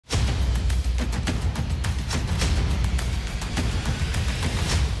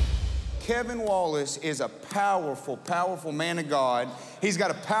Kevin Wallace is a powerful, powerful man of God. He's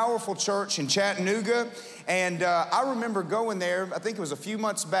got a powerful church in Chattanooga. And I remember going there, I think it was a few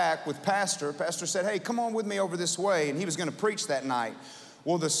months back with Pastor. Pastor said, hey, come on with me over this way. And he was going to preach that night.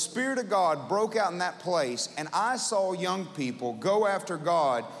 Well, the Spirit of God broke out in that place, and I saw young people go after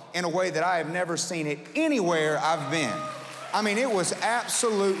God in a way that I have never seen it anywhere I've been. I mean, it was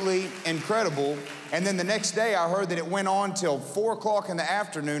absolutely incredible. And then the next day, I heard that it went on till 4 o'clock in the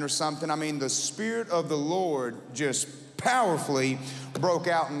afternoon or something. I mean, the Spirit of the Lord just powerfully broke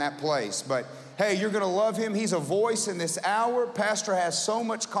out in that place. But hey, you're going to love him. He's a voice in this hour. Pastor has so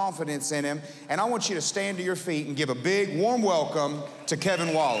much confidence in him. And I want you to stand to your feet and give a big, warm welcome to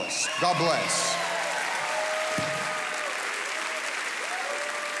Kevin Wallace. God bless.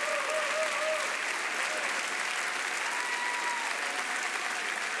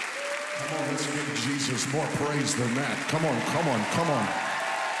 Come on, let's give Jesus more praise than that. Come on, come on, come on.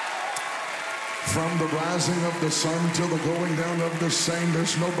 From the rising of the sun till the going down of the same,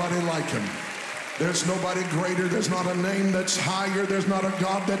 there's nobody like him. There's nobody greater. There's not a name that's higher. There's not a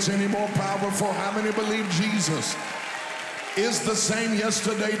God that's any more powerful. How many believe Jesus is the same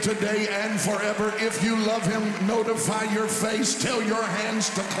yesterday, today, and forever? If you love him, notify your face. Tell your hands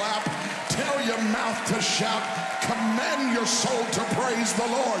to clap. Tell your mouth to shout. Command your soul to praise the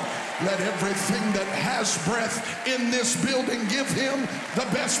Lord. Let everything that has breath in this building give him the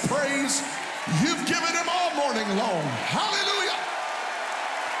best praise you've given him all morning long. Hallelujah.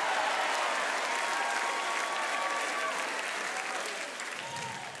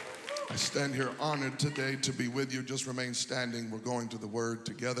 I stand here honored today to be with you. Just remain standing. We're going to the Word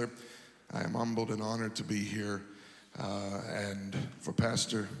together. I am humbled and honored to be here. And for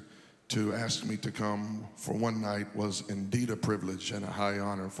Pastor to ask me to come for one night was indeed a privilege and a high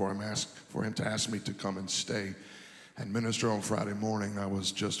honor. For him to ask me to come and stay and minister on Friday morning, I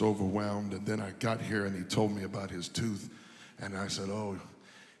was just overwhelmed. And then I got here and he told me about his tooth. And I said, oh,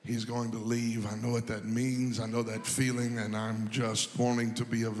 he's going to leave. I know what that means. I know that feeling, and I'm just wanting to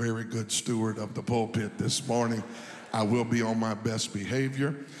be a very good steward of the pulpit this morning. I will be on my best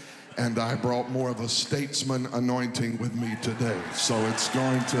behavior, and I brought more of a statesman anointing with me today. So it's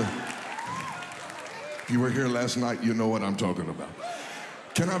going to, if you were here last night, you know what I'm talking about.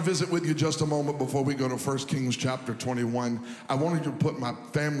 Can I visit with you just a moment before we go to 1 Kings chapter 21? I wanted to put my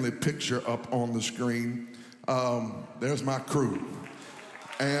family picture up on the screen. There's my crew.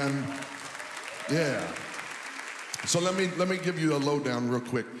 And yeah, so let me give you a lowdown real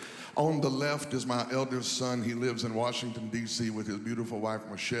quick. On the left is my eldest son. He lives in Washington, D.C. with his beautiful wife,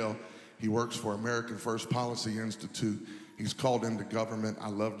 Michelle. He works for American First Policy Institute. He's called into government. I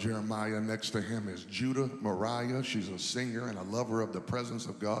love Jeremiah. Next to him is Judah Mariah. She's a singer and a lover of the presence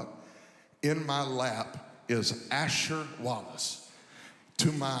of God. In my lap is Asher Wallace.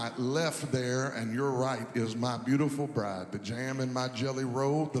 To my left there and your right is my beautiful bride, the jam in my jelly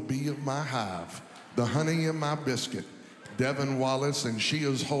roll, the bee of my hive, the honey in my biscuit, Devin Wallace, and she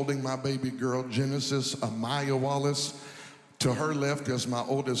is holding my baby girl, Genesis Amaya Wallace. To her left is my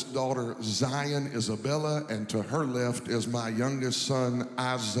oldest daughter, Zion Isabella, and to her left is my youngest son,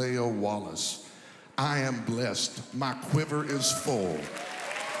 Isaiah Wallace. I am blessed. My quiver is full.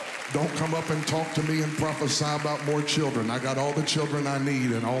 Don't come up and talk to me and prophesy about more children. I got all the children I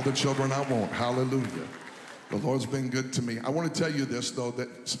need and all the children I want. Hallelujah. The Lord's been good to me. I want to tell you this, though.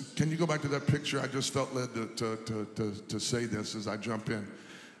 Can you go back to that picture? I just felt led to say this as I jump in.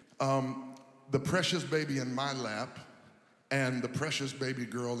 The precious baby in my lap and the precious baby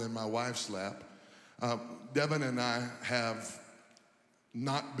girl in my wife's lap, Devin and I have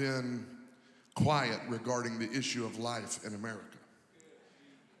not been quiet regarding the issue of life in America.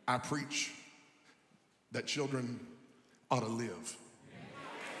 I preach that children ought to live.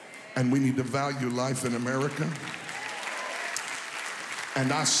 And we need to value life in America.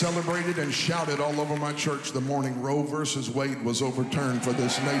 And I celebrated and shouted all over my church the morning Roe versus Wade was overturned for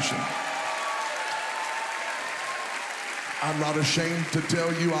this nation. I'm not ashamed to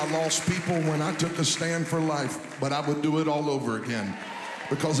tell you I lost people when I took a stand for life, but I would do it all over again.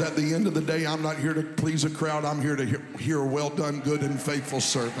 Because at the end of the day, I'm not here to please a crowd. I'm here to hear well done, good and faithful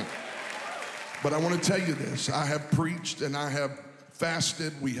servant. But I want to tell you this. I have preached and I have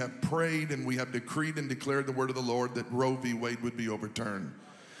fasted. We have prayed and we have decreed and declared the word of the Lord that Roe v. Wade would be overturned.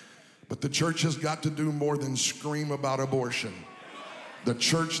 But the church has got to do more than scream about abortion. The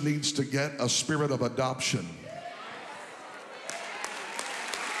church needs to get a spirit of adoption.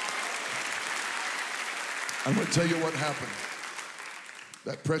 I'm going to tell you what happened.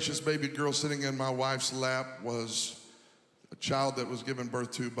 That precious baby girl sitting in my wife's lap was a child that was given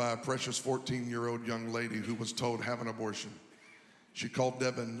birth to by a precious 14-year-old young lady who was told, have an abortion. She called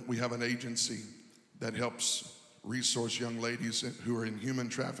Devin. We have an agency that helps resource young ladies who are in human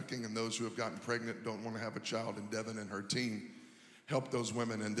trafficking and those who have gotten pregnant, don't want to have a child. And Devin and her team help those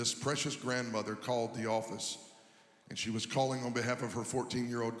women. And this precious grandmother called the office, and she was calling on behalf of her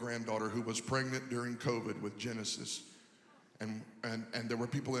 14-year-old granddaughter who was pregnant during COVID with Genesis. And there were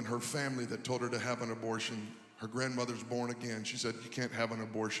people in her family that told her to have an abortion. Her grandmother's born again. She said, you can't have an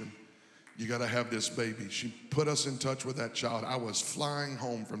abortion. You got to have this baby. She put us in touch with that child. I was flying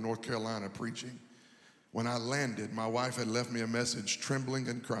home from North Carolina preaching. When I landed, my wife had left me a message, trembling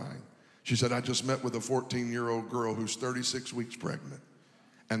and crying. She said, I just met with a 14-year-old girl who's 36 weeks pregnant,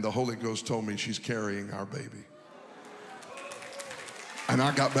 and the Holy Ghost told me she's carrying our baby. And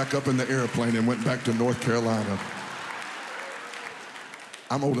I got back up in the airplane and went back to North Carolina.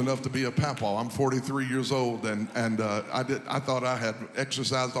 I'm old enough to be a papaw. I'm 43 years old, and I thought I had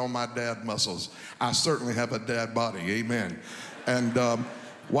exercised all my dad muscles. I certainly have a dad body, amen. And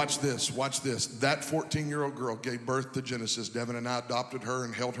watch this. That 14-year-old girl gave birth to Genesis. Devin and I adopted her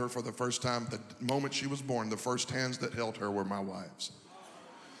and held her for the first time. The moment she was born, the first hands that held her were my wife's.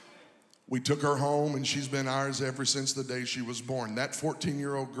 We took her home, and she's been ours ever since the day she was born. That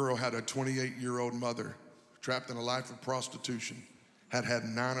 14-year-old girl had a 28-year-old mother trapped in a life of prostitution, had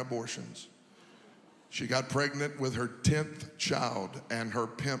 9 abortions. She got pregnant with her 10th child, and her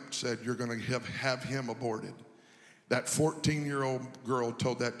pimp said, you're going to have him aborted. That 14-year-old girl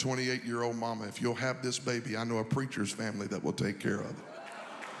told that 28-year-old mama, if you'll have this baby, I know a preacher's family that will take care of it.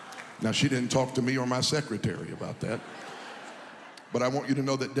 Now, she didn't talk to me or my secretary about that. But I want you to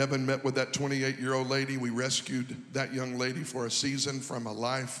know that Devin met with that 28-year-old lady. We rescued that young lady for a season from a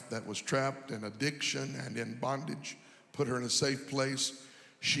life that was trapped in addiction and in bondage, put her in a safe place.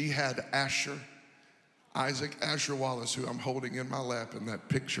 She had Isaac Asher Wallace, who I'm holding in my lap in that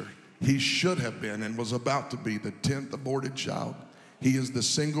picture. He should have been and was about to be the 10th aborted child. He is the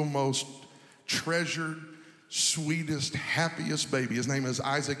single most treasured, sweetest, happiest baby. His name is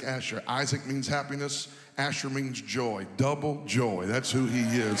Isaac Asher. Isaac means happiness. Asher means joy, double joy. That's who he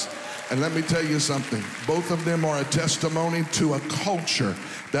is. And let me tell you something. Both of them are a testimony to a culture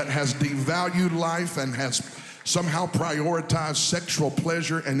that has devalued life and has somehow prioritized sexual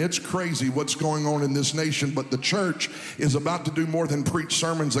pleasure, and it's crazy what's going on in this nation. But the church is about to do more than preach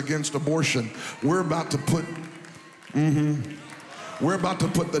sermons against abortion. We're about to put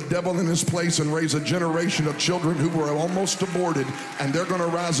the devil in his place and raise a generation of children who were almost aborted, and they're going to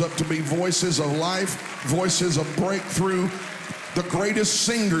rise up to be voices of life, voices of breakthrough, the greatest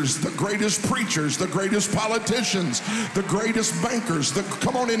singers, the greatest preachers, the greatest politicians, the greatest bankers.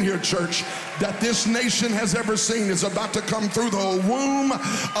 Come on in here, church, that this nation has ever seen is about to come through the womb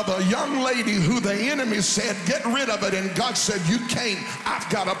of a young lady who the enemy said, get rid of it. And God said, you can't. I've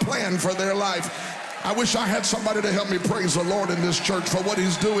got a plan for their life. I wish I had somebody to help me praise the Lord in this church for what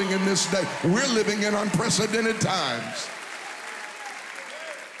he's doing in this day. We're living in unprecedented times.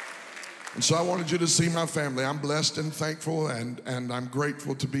 And so I wanted you to see my family. I'm blessed and thankful, and I'm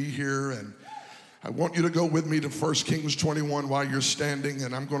grateful to be here. And I want you to go with me to 1 Kings 21 while you're standing,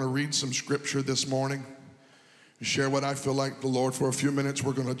 and I'm going to read some scripture this morning and share what I feel like the Lord for a few minutes.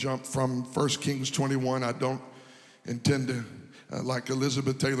 We're going to jump from 1 Kings 21. I don't intend to, like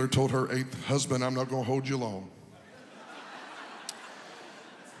Elizabeth Taylor told her 8th husband, I'm not going to hold you long.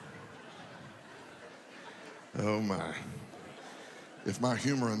 Oh my. If my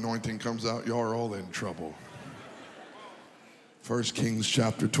humor anointing comes out, y'all are all in trouble. 1 Kings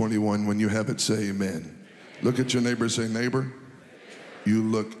chapter 21, when you have it, say amen. Look at your neighbor, say, neighbor, you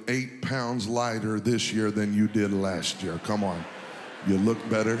look 8 pounds lighter this year than you did last year. Come on. You look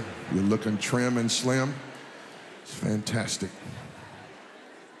better. You're looking trim and slim. It's fantastic.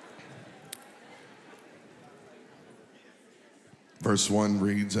 Verse 1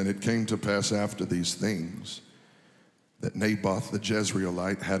 reads, and it came to pass after these things that Naboth the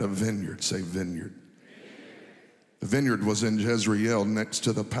Jezreelite had a vineyard. Say vineyard. The vineyard was in Jezreel next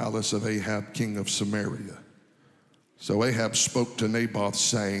to the palace of Ahab, king of Samaria. So Ahab spoke to Naboth,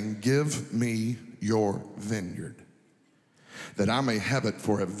 saying, give me your vineyard, that I may have it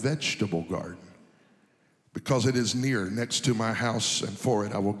for a vegetable garden, because it is near next to my house, and for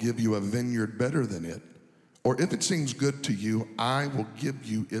it I will give you a vineyard better than it. Or if it seems good to you, I will give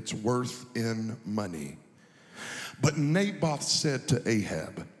you its worth in money. But Naboth said to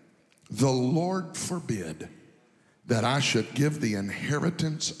Ahab, the Lord forbid that I should give the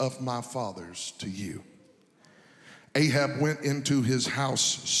inheritance of my fathers to you. Ahab went into his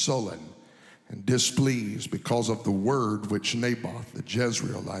house sullen and displeased because of the word which Naboth the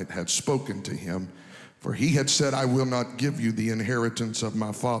Jezreelite had spoken to him. For he had said, I will not give you the inheritance of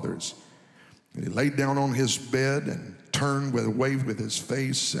my fathers. And he laid down on his bed and turned away with his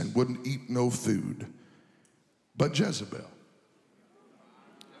face and wouldn't eat no food. But Jezebel,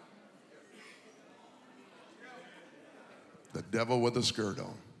 the devil with a skirt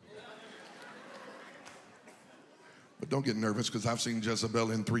on. But don't get nervous, because I've seen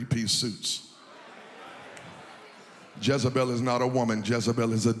Jezebel in three-piece suits. Jezebel is not a woman.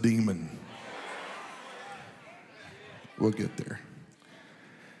 Jezebel is a demon. We'll get there.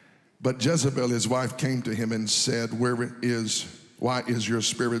 But Jezebel, his wife, came to him and said, why is your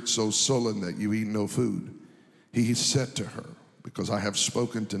spirit so sullen that you eat no food? He said to her, because I have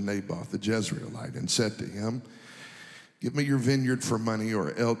spoken to Naboth the Jezreelite and said to him, give me your vineyard for money,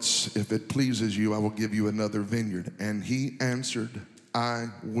 or else if it pleases you, I will give you another vineyard. And he answered, I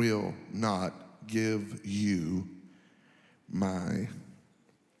will not give you my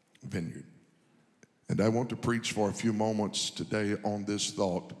vineyard. And I want to preach for a few moments today on this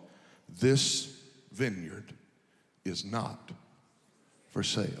thought. This vineyard is not for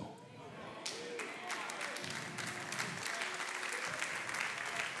sale.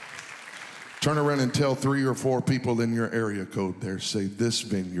 Turn around and tell 3 or 4 people in your area code there, say, this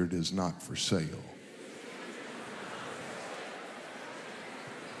vineyard is not for sale.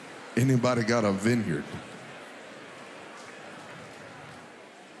 Anybody got a vineyard?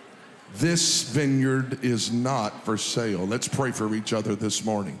 This vineyard is not for sale. Let's pray for each other this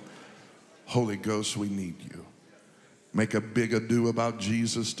morning. Holy Ghost, we need you. Make a big ado about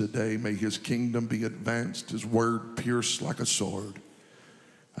Jesus today. May his kingdom be advanced, his word pierced like a sword.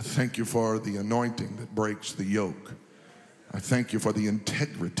 I thank you for the anointing that breaks the yoke. I thank you for the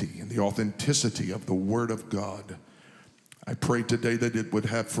integrity and the authenticity of the word of God. I pray today that it would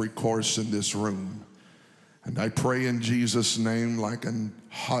have free course in this room. And I pray in Jesus' name, like a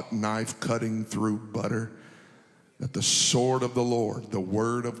hot knife cutting through butter, that the sword of the Lord, the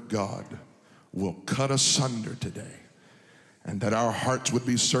word of God, will cut asunder today, and that our hearts would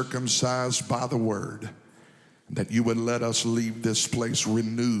be circumcised by the word, and that you would let us leave this place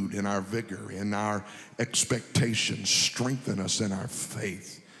renewed in our vigor, in our expectation. Strengthen us in our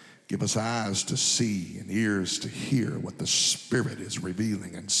faith. Give us eyes to see and ears to hear what the Spirit is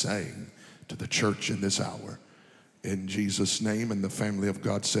revealing and saying to the church in this hour. In Jesus' name, and the family of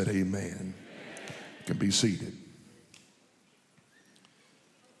God said amen. You can be seated.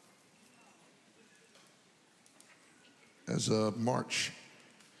 As of March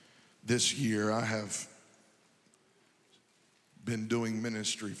this year, I have been doing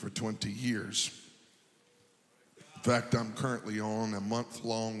ministry for 20 years. In fact, I'm currently on a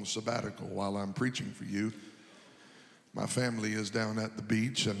month-long sabbatical while I'm preaching for you. My family is down at the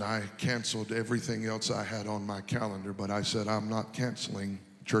beach, and I canceled everything else I had on my calendar, but I said, I'm not canceling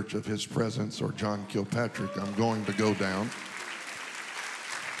Church of His Presence or John Kilpatrick. I'm going to go down.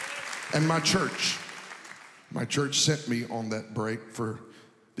 And my church sent me on that break for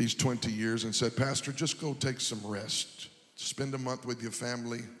these 20 years and said, Pastor, just go take some rest. Spend a month with your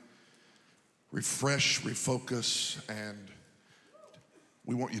family, refresh, refocus, and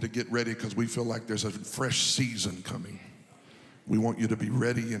we want you to get ready because we feel like there's a fresh season coming. We want you to be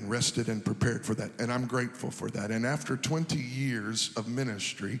ready and rested and prepared for that. And I'm grateful for that. And after 20 years of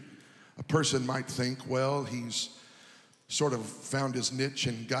ministry, a person might think, well, he's sort of found his niche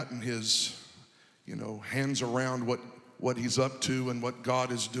and gotten his, hands around what he's up to and what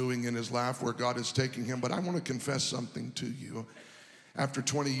God is doing in his life, where God is taking him. But I want to confess something to you. After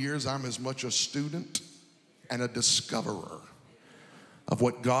 20 years, I'm as much a student and a discoverer of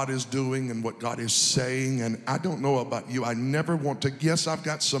what God is doing and what God is saying. And I don't know about you, I never want to guess. I've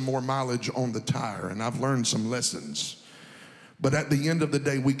got some more mileage on the tire and I've learned some lessons. But at the end of the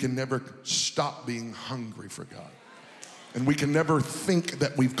day, we can never stop being hungry for God. And we can never think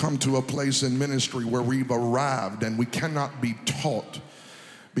that we've come to a place in ministry where we've arrived and we cannot be taught.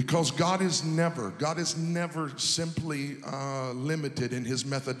 Because God is never simply limited in his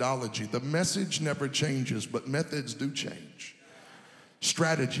methodology. The message never changes, but methods do change.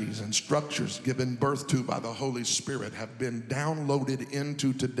 Strategies and structures given birth to by the Holy Spirit have been downloaded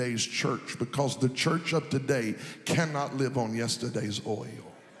into today's church, because the church of today cannot live on yesterday's oil.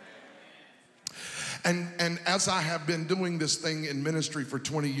 And as I have been doing this thing in ministry for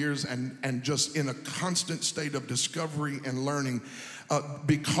 20 years and just in a constant state of discovery and learning,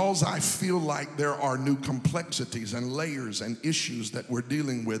 because I feel like there are new complexities and layers and issues that we're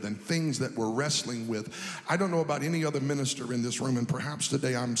dealing with and things that we're wrestling with. I don't know about any other minister in this room, and perhaps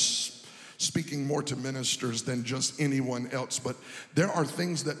today I'm speaking more to ministers than just anyone else, but there are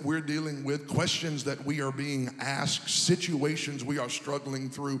things that we're dealing with, questions that we are being asked, situations we are struggling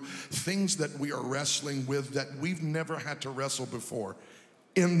through, things that we are wrestling with that we've never had to wrestle before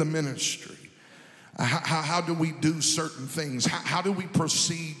in the ministry. How do we do certain things? How do we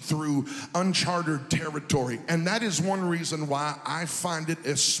proceed through uncharted territory? And that is one reason why I find it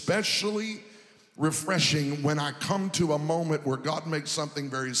especially refreshing when I come to a moment where God makes something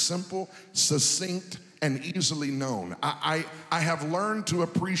very simple, succinct, and easily known. I have learned to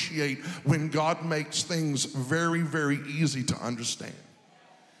appreciate when God makes things very, very easy to understand.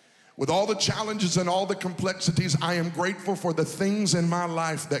 With all the challenges and all the complexities, I am grateful for the things in my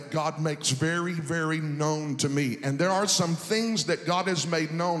life that God makes very, very known to me. And there are some things that God has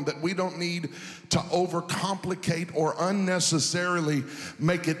made known that we don't need to overcomplicate or unnecessarily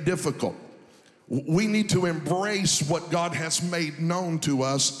make it difficult. We need to embrace what God has made known to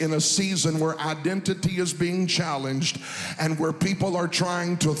us in a season where identity is being challenged and where people are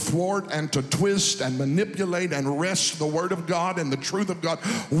trying to thwart and to twist and manipulate and wrest the word of God and the truth of God.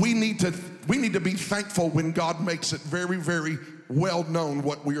 We need to be thankful when God makes it very, very well known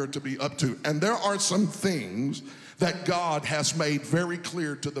what we are to be up to. And there are some things that God has made very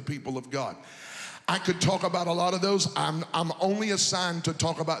clear to the people of God. I could talk about a lot of those. I'm only assigned to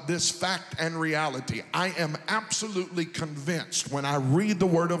talk about this fact and reality. I am absolutely convinced when I read the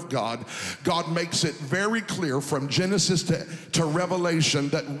Word of God, God makes it very clear from Genesis to Revelation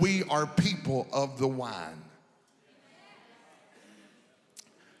that we are people of the wine.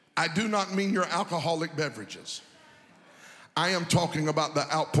 I do not mean your alcoholic beverages. I am talking about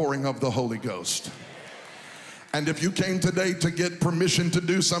the outpouring of the Holy Ghost. And if you came today to get permission to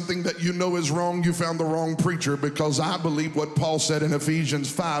do something that you know is wrong, you found the wrong preacher, because I believe what Paul said in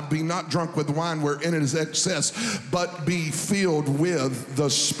Ephesians 5, be not drunk with wine wherein it is excess, but be filled with the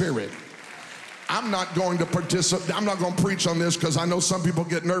Spirit. I'm not going to preach on this because I know some people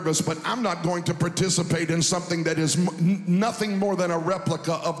get nervous, but I'm not going to participate in something that is nothing more than a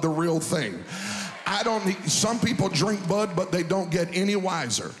replica of the real thing. Some people drink Bud, but they don't get any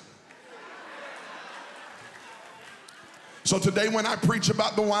wiser. So today when I preach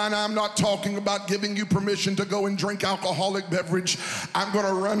about the wine, I'm not talking about giving you permission to go and drink alcoholic beverage. I'm going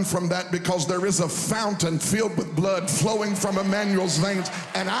to run from that because there is a fountain filled with blood flowing from Emmanuel's veins,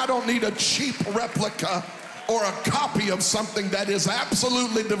 and I don't need a cheap replica or a copy of something that is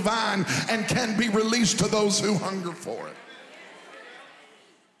absolutely divine and can be released to those who hunger for it.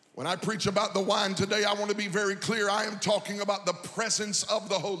 When I preach about the wine today, I want to be very clear. I am talking about the presence of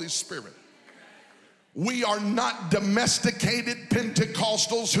the Holy Spirit. We are not domesticated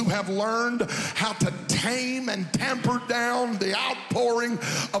Pentecostals who have learned how to tame and tamper down the outpouring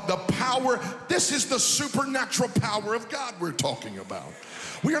of the power. This is the supernatural power of God we're talking about.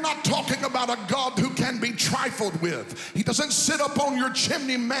 We are not talking about a God who can be trifled with. He doesn't sit up on your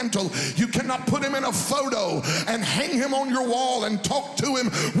chimney mantle. You cannot put him in a photo and hang him on your wall and talk to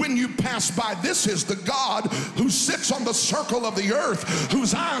him when you pass by. This is the God who sits on the circle of the earth,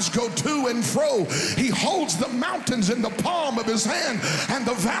 whose eyes go to and fro. He holds the mountains in the palm of his hand and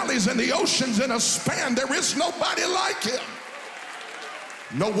the valleys and the oceans in a span. There is nobody like him.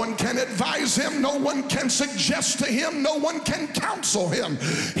 No one can advise him. No one can suggest to him. No one can counsel him.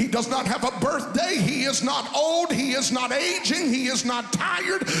 He does not have a birthday. He is not old. He is not aging. He is not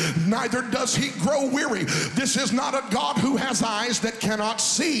tired. Neither does he grow weary. This is not a God who has eyes that cannot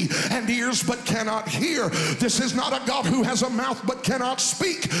see and ears but cannot hear. This is not a God who has a mouth but cannot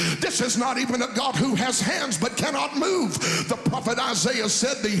speak. This is not even a God who has hands but cannot move. The prophet Isaiah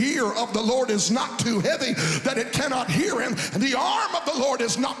said, the ear of the Lord is not too heavy that it cannot hear him, and the arm of the Lord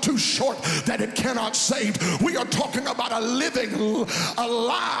is not too short that it cannot save. We are talking about a living,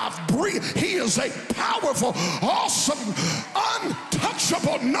 alive, breathing. He is a powerful, awesome,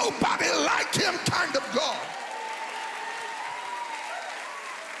 untouchable, nobody like him kind of God.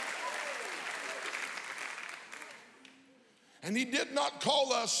 And he did not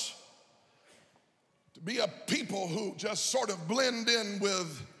call us to be a people who just sort of blend in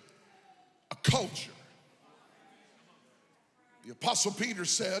with a culture. The Apostle Peter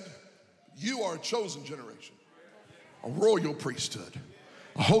said, you are a chosen generation, a royal priesthood,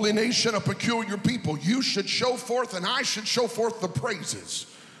 a holy nation, a peculiar people. You should show forth, and I should show forth the praises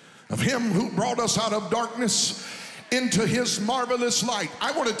of him who brought us out of darkness into his marvelous light.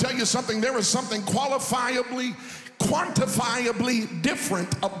 I want to tell you something. There is something quantifiably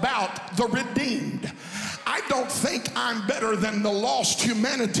different about the redeemed. I don't think I'm better than the lost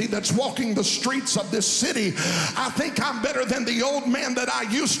humanity that's walking the streets of this city. I think I'm better than the old man that I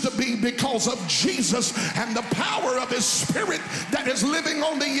used to be because of Jesus and the power of his Spirit that is living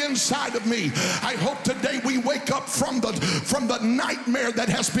on the inside of me. I hope today we wake up from the nightmare that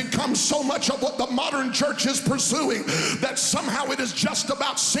has become so much of what the modern church is pursuing, that somehow it is just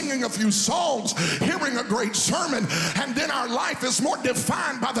about singing a few songs, hearing a great sermon, and then our life is more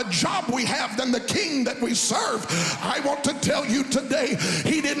defined by the job we have than the king that we serve. I want to tell you today,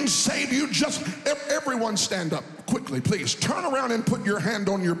 he didn't save you just... Everyone stand up quickly, please. Turn around and put your hand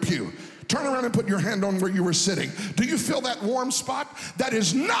on your pew. Turn around and put your hand on where you were sitting. Do you feel that warm spot? That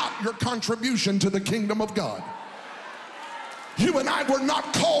is not your contribution to the kingdom of God. You and I were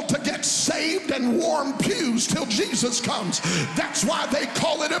not called to get saved and warm pews till Jesus comes. That's why they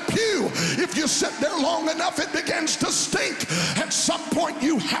call it a pew. If you sit there long enough, it begins to stink. At some point,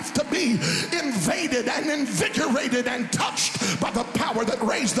 you have to be invaded and invigorated and touched by the power that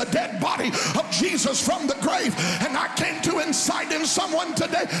raised the dead body of Jesus from the grave. And I came to incite in someone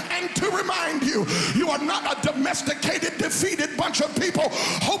today and to remind you, you are not a domesticated, defeated bunch of people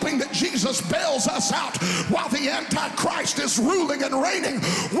hoping that Jesus bails us out while the Antichrist is ruling and reigning.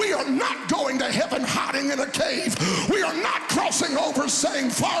 We are not going to heaven hiding in a cave. We are not crossing over saying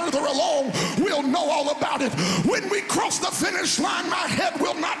farther along we'll know all about it. When we cross the finish line, my head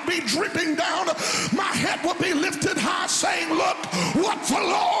will not be dripping down. My head will be lifted high saying, look what the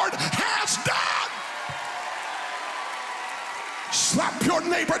Lord has done. Slap your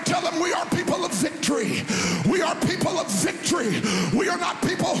neighbor, tell them we are people of victory. We are people of victory. We are not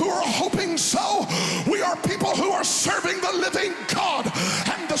people who are hoping so. We are people who are serving the living God.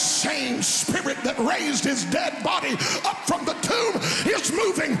 And the same spirit that raised his dead body up from the tomb is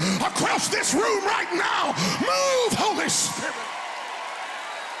moving across this room right now. Move, Holy Spirit.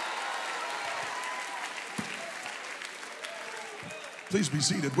 Please be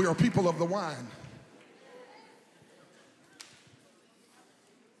seated. We are people of the wine.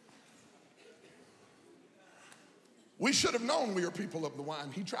 We should have known we are people of the wine.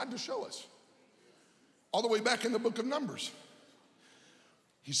 He tried to show us. All the way back in the book of Numbers.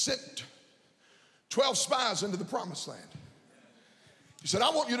 He sent 12 spies into the promised land. He said, I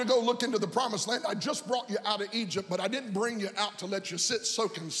want you to go look into the promised land. I just brought you out of Egypt, but I didn't bring you out to let you sit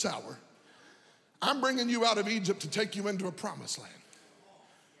soaking sour. I'm bringing you out of Egypt to take you into a promised land.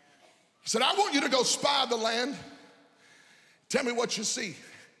 He said, I want you to go spy the land. Tell me what you see.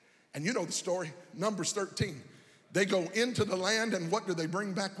 And you know the story, Numbers 13. They go into the land, and what do they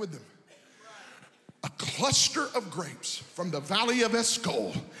bring back with them? A cluster of grapes from the valley of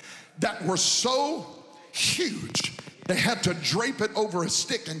Eshcol that were so huge, they had to drape it over a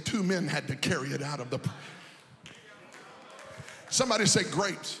stick, and 2 men had to carry it out of the... Somebody say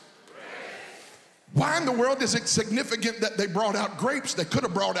grapes. Why in the world is it significant that they brought out grapes? They could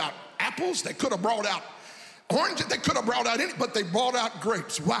have brought out apples. They could have brought out oranges. They could have brought out any, but they brought out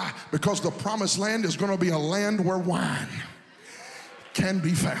grapes. Why? Because the promised land is going to be a land where wine can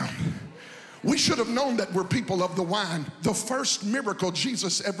be found. We should have known that we're people of the wine. The first miracle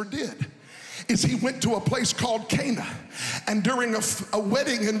Jesus ever did is he went to a place called Cana, and during a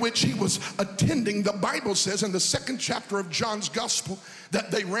wedding in which he was attending, the Bible says in the 2nd chapter of John's gospel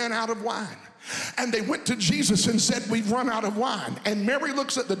that they ran out of wine. And they went to Jesus and said, we've run out of wine. And Mary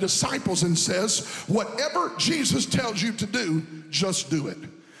looks at the disciples and says, whatever Jesus tells you to do, just do it.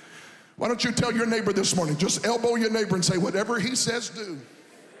 Why don't you tell your neighbor this morning, just elbow your neighbor and say, whatever he says, do.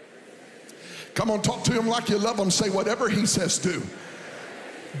 Come on, talk to him like you love him. Say, whatever he says, do.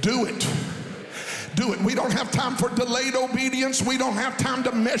 Do it. Do it. We don't have time for delayed obedience. We don't have time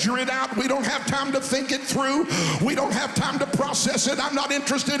to measure it out. We don't have time to think it through. We don't have time to process it. I'm not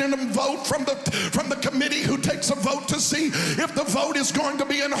interested in a vote from the committee who takes a vote to see if the vote is going to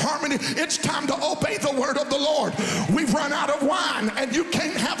be in harmony. It's time to obey the word of the Lord. We've run out of wine, and you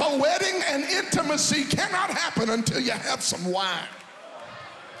can't have a wedding, and intimacy cannot happen until you have some wine.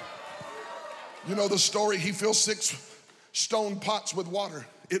 You know the story. He filled 6 stone pots with water.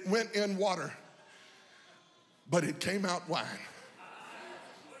 It went in water, but it came out wine.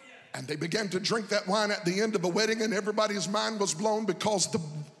 And they began to drink that wine at the end of the wedding, and everybody's mind was blown because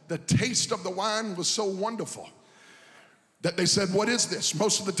the taste of the wine was so wonderful that they said, what is this?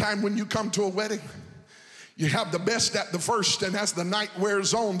 Most of the time when you come to a wedding, you have the best at the first, and as the night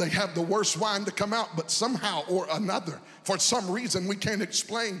wears on, they have the worst wine to come out. But somehow or another, for some reason we can't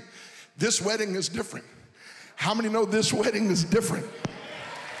explain, this wedding is different. How many know this wedding is different?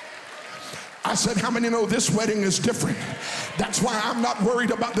 I said, how many know this wedding is different? That's why I'm not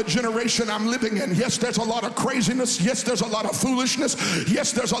worried about the generation I'm living in. Yes, there's a lot of craziness. Yes, there's a lot of foolishness.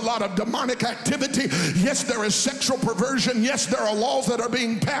 Yes, there's a lot of demonic activity. Yes, there is sexual perversion. Yes, there are laws that are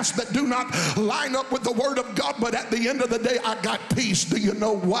being passed that do not line up with the word of God. But at the end of the day, I got peace. Do you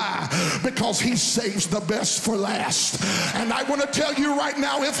know why? Because he saves the best for last. And I want to tell you right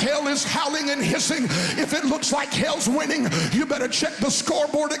now, if hell is howling and hissing, if it looks like hell's winning, you better check the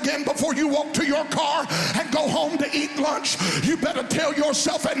scoreboard again before you walk walk to your car and go home to eat lunch, you better tell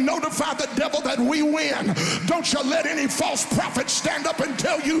yourself and notify the devil that we win. Don't you let any false prophet stand up and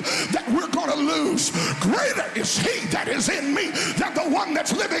tell you that we're going to lose. Greater is he that is in me than the one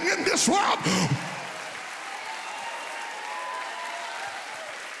that's living in this world.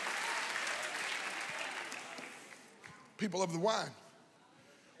 People of the wine.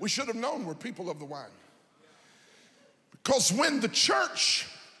 We should have known we're people of the wine. Because when the church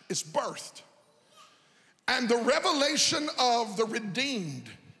is birthed and the revelation of the redeemed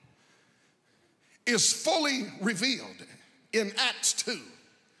is fully revealed in Acts 2,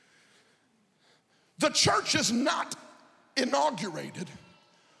 the church is not inaugurated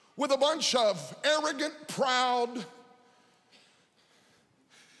with a bunch of arrogant, proud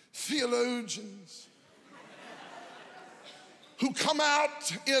theologians who come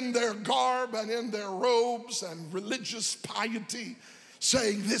out in their garb and in their robes and religious piety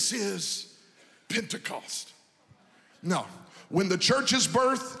saying this is Pentecost. No, when the church is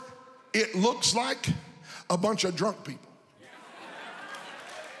birthed, it looks like a bunch of drunk people.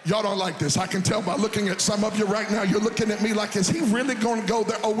 Y'all don't like this. I can tell by looking at some of you right now. You're looking at me like, is he really going to go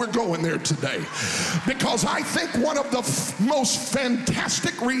there? Oh, we're going there today. Because I think one of the most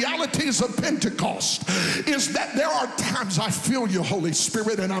fantastic realities of Pentecost is that there are times, I feel you, Holy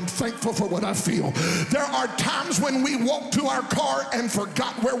Spirit, and I'm thankful for what I feel. There are times when we walk to our car and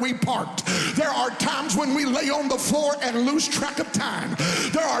forgot where we parked. There are times when we lay on the floor and lose track of time.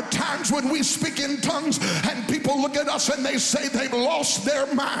 There are times when we speak in tongues and people look at us and they say they've lost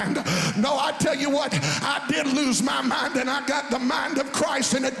their mind. No, I tell you what, I did lose my mind and I got the mind of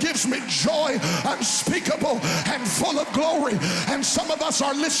Christ, and it gives me joy unspeakable and full of glory. And some of us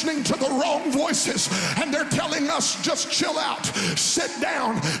are listening to the wrong voices and they're telling us just chill out, sit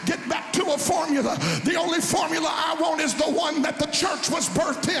down, get back to a formula. The only formula I want is the one that the church was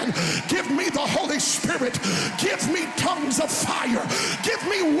birthed in. Give me the Holy Spirit. Give me tongues of fire. Give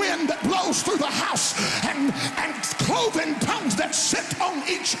me wind that blows through the house and cloven tongues that sit on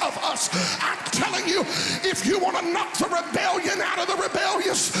each of us. I'm telling you, if you want to knock the rebellion out of the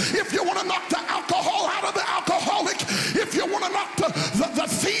rebellious, if you want to knock the alcohol out of the alcoholic, if you want to knock the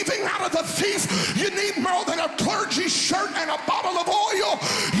thieving out of the thief, you need more than a clergy shirt and a bottle of oil.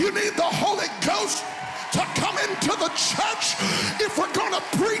 You need the Holy Ghost to come into the church. If we're going to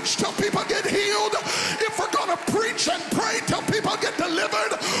preach till people get healed, if we're going to preach and pray till people get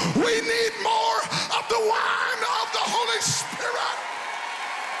delivered, we need more of the wine of the Holy Spirit.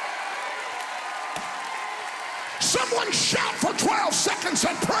 Someone shout for 12 seconds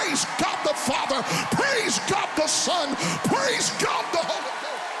and praise God the Father, praise God the Son, praise God the Holy Ghost.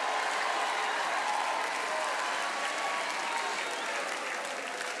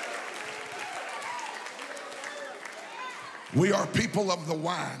 We are people of the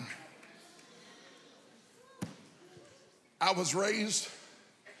wine. I was raised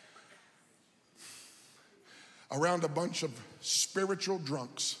around a bunch of spiritual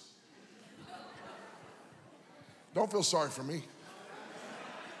drunks. Don't feel sorry for me.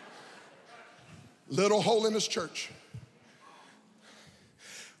 Little Holiness Church.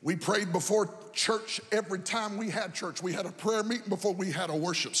 We prayed before church every time we had church. We had a prayer meeting before we had a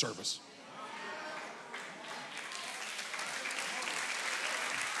worship service.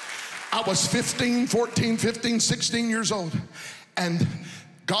 I was 14, 15, 16 years old, and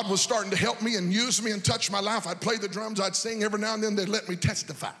God was starting to help me and use me and touch my life. I'd play the drums, I'd sing. Every now and then they'd let me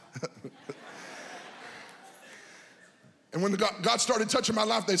testify. And when God started touching my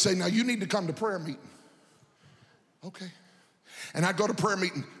life, they'd say, now you need to come to prayer meeting. Okay. And I'd go to prayer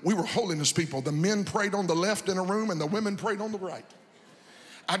meeting. We were holiness people. The men prayed on the left in a room and the women prayed on the right.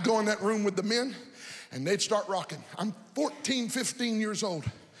 I'd go in that room with the men and they'd start rocking. I'm 14, 15 years old.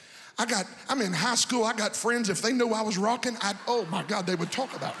 I'm in high school. I got friends. If they knew I was rocking, oh my God, they would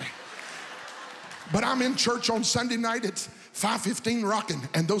talk about me. But I'm in church on Sunday night. It's 5:15 rocking,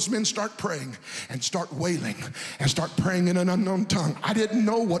 and those men start praying and start wailing and start praying in an unknown tongue. I didn't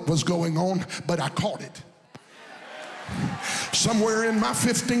know what was going on, but I caught it. Somewhere in my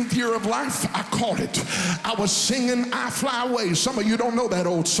 15th year of life, I caught it. I was singing I Fly Away. Some of you don't know that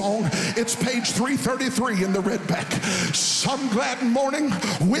old song. It's page 333 in the redback. Some glad morning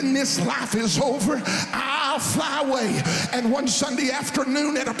when this life is over, I'll fly away. And one Sunday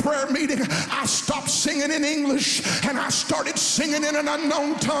afternoon at a prayer meeting, I stopped singing in English and I started singing in an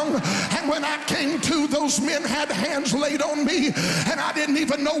unknown tongue. And when I came to, those men had hands laid on me, and I didn't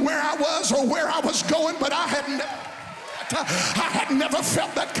even know where I was or where I was going, but I had never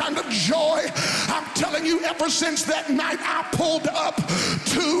felt that kind of joy. I'm telling you, ever since that night I pulled up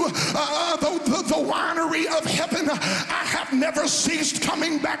to the winery of heaven, I have never ceased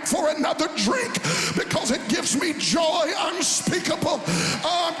coming back for another drink because it gives me joy unspeakable.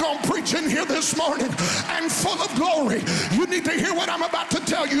 Oh, I'm going to preach in here this morning and full of glory. You need to hear what I'm about to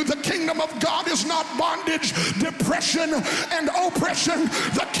tell you. The kingdom of God is not bondage, depression, and oppression.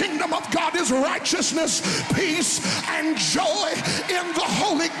 The kingdom of God is righteousness, peace, and joy in the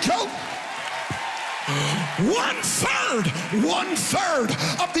Holy Ghost. One third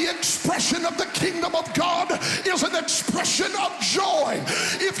of the expression of the kingdom of God is an expression of joy.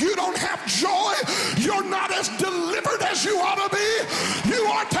 If you don't have joy, you're not as delivered as you ought to be. You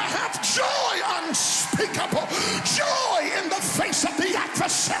are to have joy unspeakable, joy in the face of the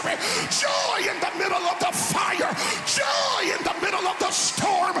adversary, joy in the middle of the fire, joy in the middle of the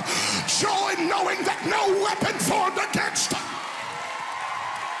storm, joy knowing that no weapon formed against us.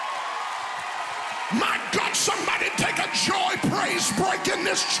 My God, somebody take a joy praise break in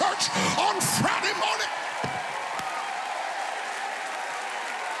this church on Friday morning.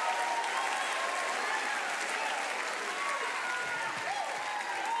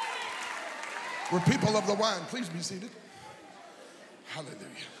 We're people of the wine. Please be seated. Hallelujah.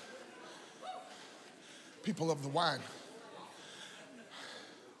 People of the wine.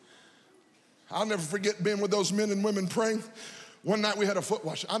 I'll never forget being with those men and women praying. One night we had a foot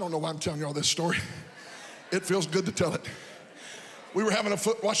wash. I don't know why I'm telling you all this story. It feels good to tell it. We were having a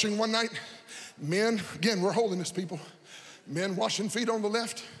foot washing one night. Men, again, we're holiness people. Men washing feet on the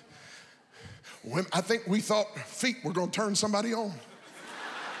left. I think we thought feet were going to turn somebody on.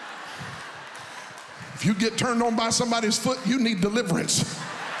 If you get turned on by somebody's foot, you need deliverance.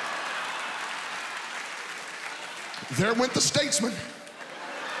 There went the statesman.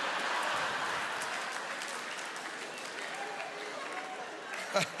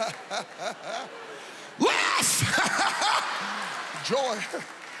 Laugh! Joy.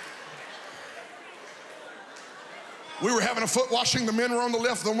 We were having a foot washing. The men were on the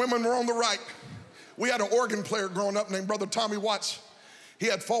left, the women were on the right. We had an organ player growing up named Brother Tommy Watts. He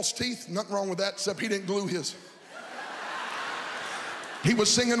had false teeth, nothing wrong with that, except he didn't glue his. He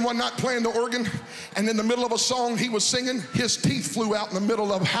was singing one night, playing the organ, and in the middle of a song he was singing, his teeth flew out in the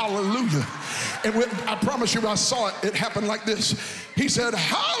middle of hallelujah. And I promise you, I saw it. It happened like this. He said,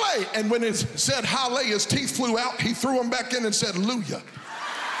 "Halle," and when it said "halle," his teeth flew out. He threw them back in and said, "Luya."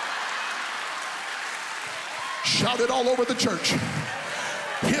 Shouted all over the church.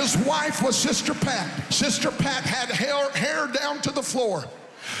 His wife was Sister Pat. Sister Pat had hair down to the floor.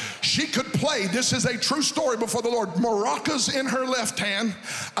 She could play, this is a true story before the Lord, maracas in her left hand,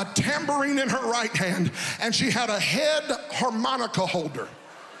 a tambourine in her right hand, and she had a head harmonica holder.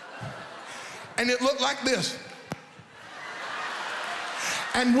 And it looked like this.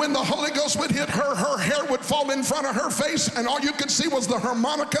 And when the Holy Ghost would hit her, her hair would fall in front of her face, and all you could see was the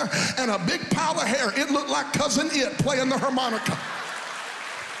harmonica and a big pile of hair. It looked like Cousin It playing the harmonica.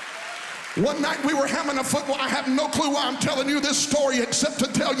 One night we were having a football. I have no clue why I'm telling you this story except to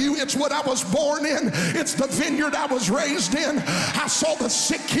tell you it's what I was born in. It's the vineyard I was raised in. I saw the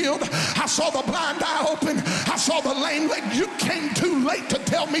sick healed. I saw the blind eye open. I saw the lame leg. You came too late to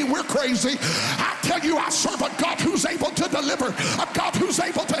tell me we're crazy. I tell you I serve a God who's able to deliver, a God who's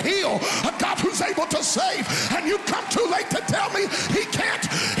able to heal, a God who's able to save. And you come too late to tell me he can't.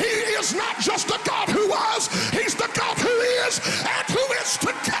 He is not just the God who was. He's the God who is and who is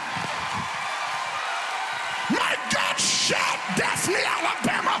to come. My God, shout, Daphne,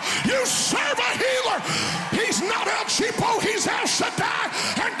 Alabama, you serve a healer. He's not El Cheapo, he's El Shaddai,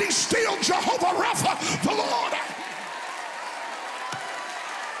 and he's still Jehovah Rapha, the Lord.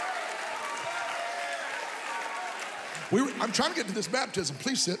 I'm trying to get to this baptism.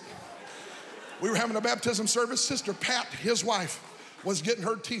 Please sit. We were having a baptism service. Sister Pat, his wife, was getting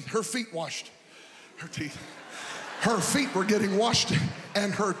her feet washed. Her feet were getting washed,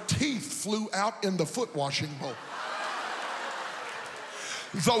 and her teeth flew out in the foot washing bowl.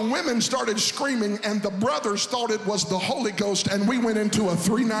 The women started screaming, and the brothers thought it was the Holy Ghost, and we went into a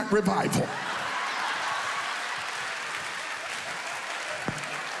 3-night revival.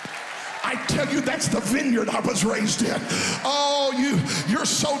 I tell you, that's the vineyard I was raised in. Oh, you're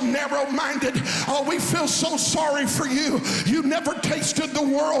so narrow-minded. Oh, we feel so sorry for you. You never tasted the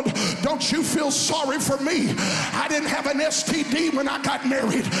world. Don't you feel sorry for me? I didn't have an STD when I got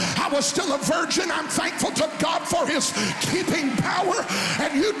married. I was still a virgin. I'm thankful to God for his keeping power.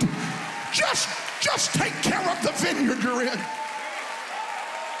 And you just take care of the vineyard you're in.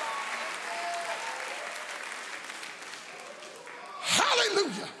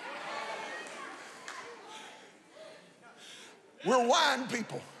 Hallelujah. We're wine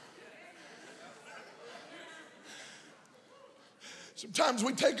people. Sometimes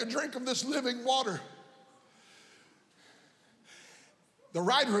we take a drink of this living water The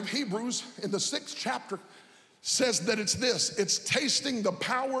writer of Hebrews in the 6th chapter says that it's this: it's tasting the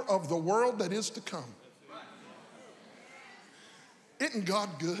power of the world that is to come. Isn't God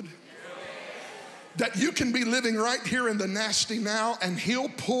good? That you can be living right here in the nasty now, and he'll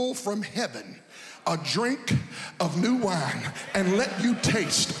pull from heaven a drink of new wine and let you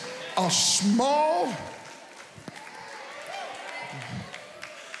taste a small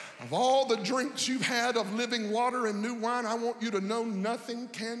of all the drinks you've had of living water and new wine. I want you to know nothing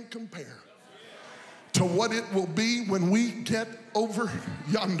can compare to what it will be when we get over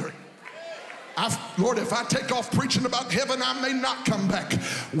yonder. Lord, if I take off preaching about heaven, I may not come back.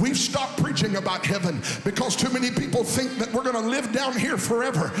 We've stopped preaching about heaven because too many people think that we're going to live down here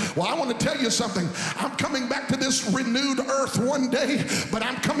forever. Well, I want to tell you something. I'm coming back to this renewed earth one day, but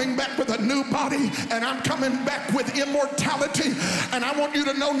I'm coming back with a new body, and I'm coming back with immortality. And I want you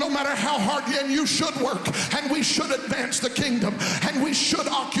to know, no matter how hard, and you should work, and we should advance the kingdom, and we should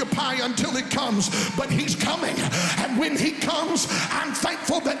occupy until he comes. But he's coming, and when he comes, I'm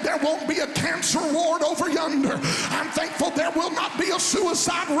thankful that there won't be a cancer ward over yonder. I'm thankful there will not be a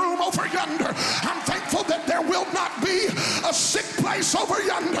suicide room over yonder. I'm thankful that there will not be a sick place over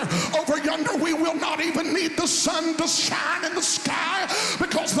yonder. Over yonder, we will not even need the sun to shine in the sky,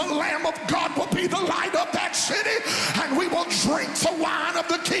 because the Lamb of God will be the light of that city, and we will drink the wine of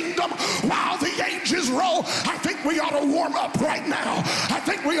the kingdom while the ages roll. I think we ought to warm up right now. I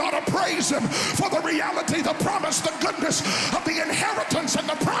think we ought to praise him for the reality, the promise, the goodness of the inheritance and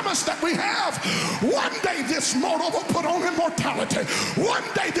the promise that we have. One day this mortal will put on immortality. One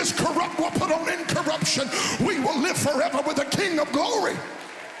day this corrupt will put on incorruption. We will live forever with the King of glory.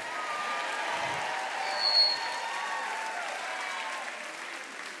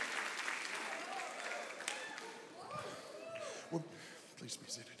 Please be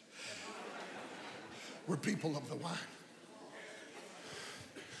seated. We're people of the wine.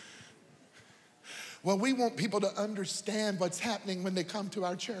 Well, we want people to understand what's happening when they come to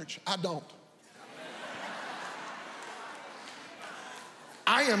our church. I don't.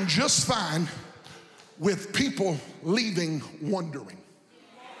 I am just fine with people leaving wondering.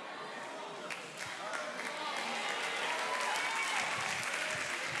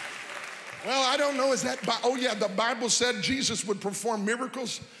 Well, I don't know, is that, oh yeah, the Bible said Jesus would perform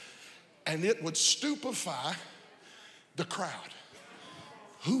miracles and it would stupefy the crowd.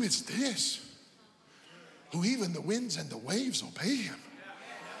 Who is this? Who even the winds and the waves obey him?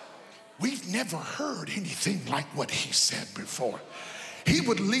 We've never heard anything like what he said before. He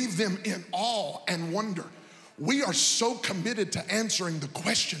would leave them in awe and wonder. We are so committed to answering the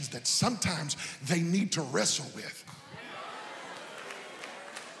questions that sometimes they need to wrestle with.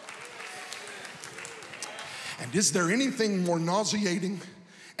 And is there anything more nauseating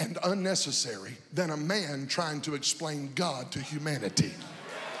and unnecessary than a man trying to explain God to humanity?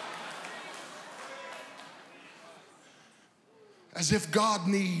 As if God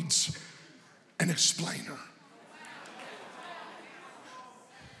needs an explainer.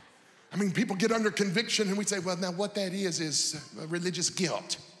 I mean, people get under conviction and we say, well, now what that is religious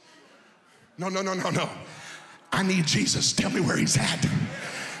guilt. No. I need Jesus. Tell me where he's at.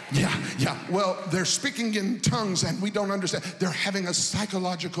 Yeah. Well, they're speaking in tongues and we don't understand. They're having a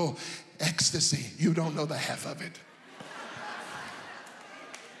psychological ecstasy. You don't know the half of it.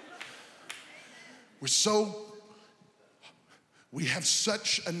 We have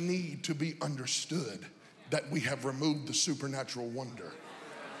such a need to be understood that we have removed the supernatural wonder.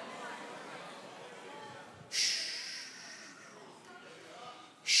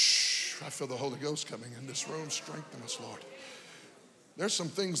 Shh. I feel the Holy Ghost coming in this room. Strengthen us, Lord. There's some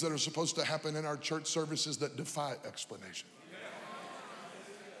things that are supposed to happen in our church services that defy explanation.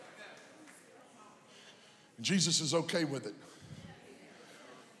 Jesus is okay with it.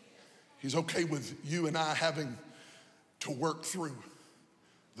 He's okay with you and I having to work through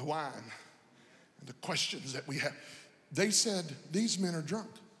the wine and the questions that we have. They said, these men are drunk.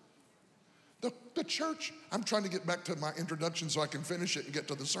 The church, I'm trying to get back to my introduction so I can finish it and get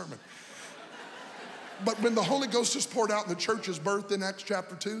to the sermon. But when the Holy Ghost is poured out and the church is birthed in Acts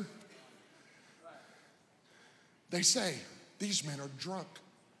chapter 2, they say, these men are drunk.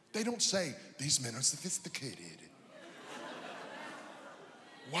 They don't say, these men are sophisticated.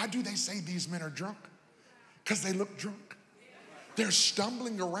 Why do they say these men are drunk? Because they look drunk. They're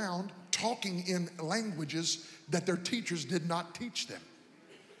stumbling around talking in languages that their teachers did not teach them.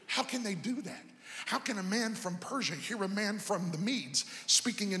 How can they do that? How can a man from Persia hear a man from the Medes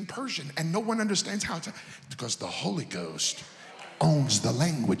speaking in Persian and no one understands how to? Because the Holy Ghost owns the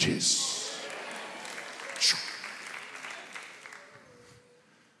languages.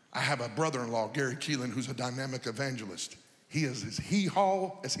 I have a brother-in-law, Gary Keelan, who's a dynamic evangelist. He is as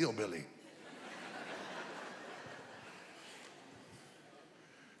hee-haw as hillbilly.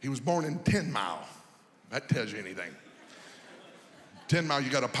 He was born in 10 Mile. That tells you anything. 10 Mile,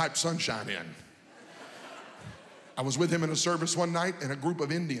 you got to pipe sunshine in. I was with him in a service one night, and a group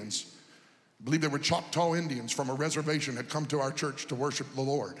of Indians, I believe they were Choctaw Indians from a reservation, had come to our church to worship the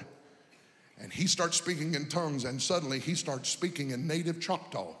Lord. And he starts speaking in tongues, and suddenly he starts speaking in native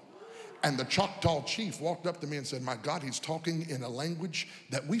Choctaw. And the Choctaw chief walked up to me and said, my God, he's talking in a language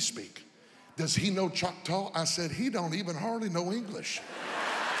that we speak. Does he know Choctaw? I said, he don't even hardly know English.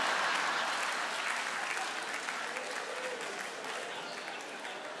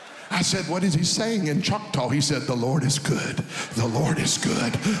 I said, what is he saying in Choctaw? He said, the Lord is good. The Lord is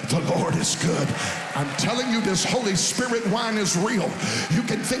good. The Lord is good. I'm telling you, this Holy Spirit wine is real. You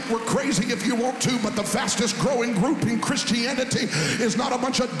can think we're crazy if you want to, but the fastest growing group in Christianity is not a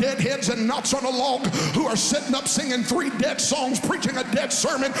bunch of deadheads and knots on a log who are sitting up singing 3 dead songs, preaching a dead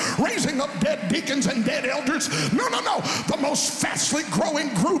sermon, raising up dead deacons and dead elders. No, no, no. The most fastly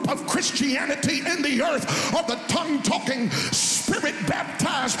growing group of Christianity in the earth are the tongue-talking,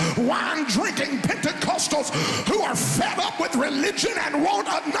 Spirit-baptized, wine-drinking Pentecostals who are fed up with religion and want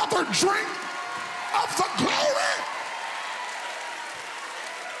another drink of the glory.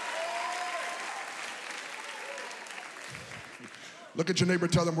 Look at your neighbor,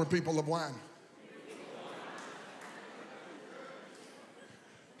 tell them we're people of wine.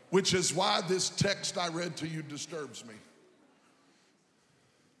 Which is why this text I read to you disturbs me.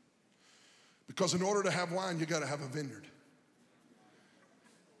 Because in order to have wine, you got to have a vineyard.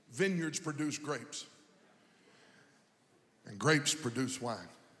 Vineyards produce grapes, and grapes produce wine.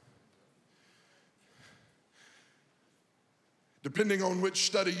 Depending on which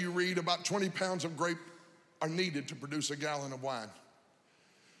study you read, about 20 pounds of grape are needed to produce a gallon of wine.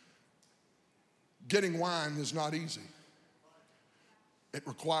 Getting wine is not easy. It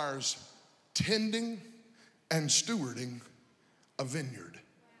requires tending and stewarding a vineyard.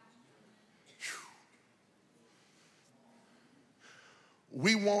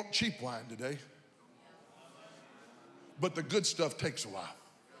 We want cheap wine today, but the good stuff takes a while.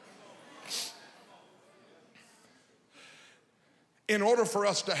 In order for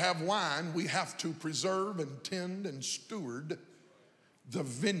us to have wine, we have to preserve and tend and steward the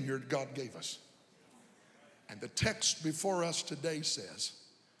vineyard God gave us. And the text before us today says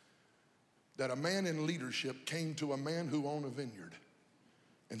that a man in leadership came to a man who owned a vineyard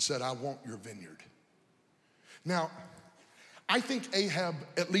and said, I want your vineyard. Now, I think Ahab,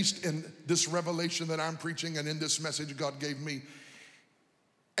 at least in this revelation that I'm preaching and in this message God gave me,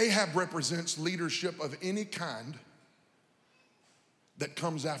 Ahab represents leadership of any kind that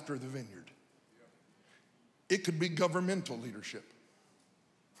comes after the vineyard. It could be governmental leadership.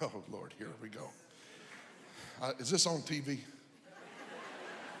 Oh, Lord, here we go. Is this on TV?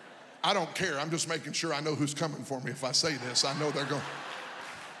 I don't care. I'm just making sure I know who's coming for me. If I say this, I know they're going.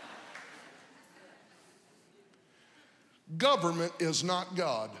 Government is not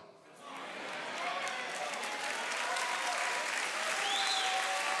God.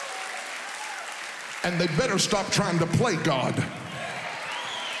 And they better stop trying to play God.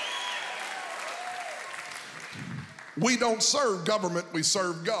 We don't serve government, we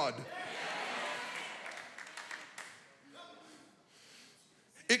serve God.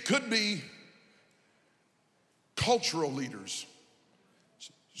 It could be cultural leaders,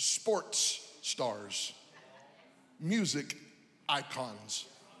 sports stars, music icons.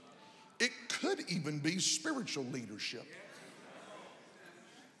 It could even be spiritual leadership.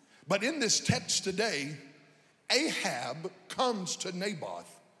 But in this text today, Ahab comes to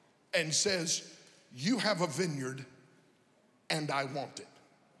Naboth and says, you have a vineyard and I want it.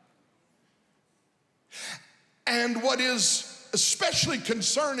 And what is especially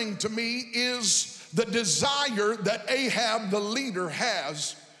concerning to me is the desire that Ahab, the leader,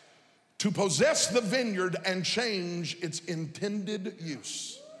 has to possess the vineyard and change its intended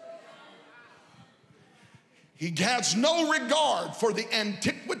use. He has no regard for the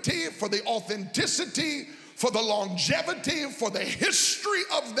antiquity, for the authenticity, for the longevity, for the history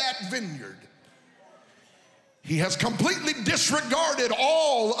of that vineyard. He has completely disregarded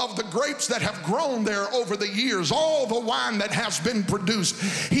all of the grapes that have grown there over the years, all the wine that has been produced.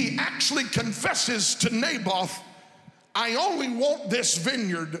 He actually confesses to Naboth, I only want this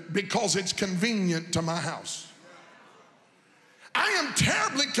vineyard because it's convenient to my house. I am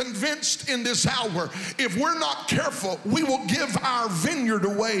terribly convinced in this hour, if we're not careful, we will give our vineyard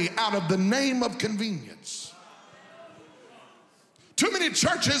away out of the name of convenience. Too many many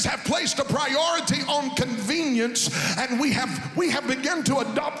churches have placed a priority on convenience, and we have begun to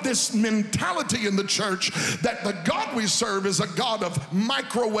adopt this mentality in the church that the God we serve is a God of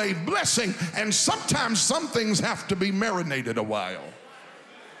microwave blessing, and sometimes some things have to be marinated a while.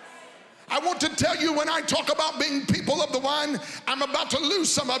 I want to tell you, when I talk about being people of the wine, I'm about to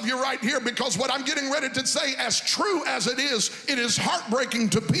lose some of you right here, because what I'm getting ready to say, as true as it is heartbreaking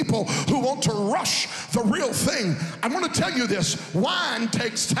to people who want to rush the real thing. I want to tell you this: wine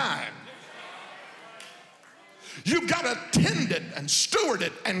takes time. You've got to tend it and steward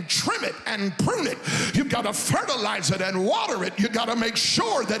it and trim it and prune it. You've got to fertilize it and water it. You've got to make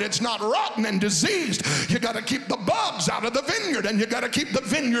sure that it's not rotten and diseased. You've got to keep the bugs out of the vineyard, and you've got to keep the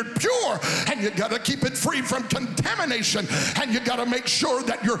vineyard pure, and you've got to keep it free from contamination, and you've got to make sure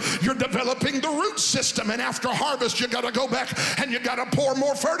that you're developing the root system, and after harvest you've got to go back and you've got to pour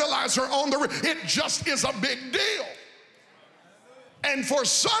more fertilizer on the root. It just is a big deal. And for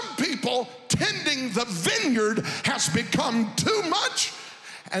some people, tending the vineyard has become too much,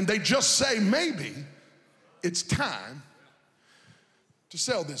 and they just say, maybe it's time to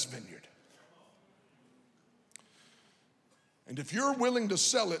sell this vineyard. And if you're willing to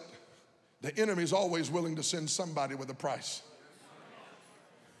sell it, the enemy's always willing to send somebody with a price.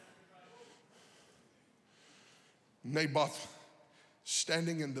 Naboth,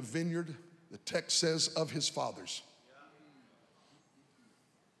 standing in the vineyard, the text says, of his fathers.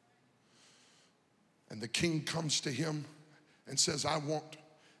 And the king comes to him and says, I want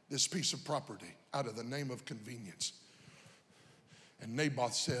this piece of property out of the name of convenience. And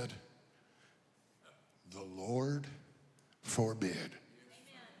Naboth said, the Lord forbid. Amen.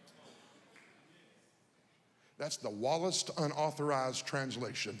 That's the Wallace unauthorized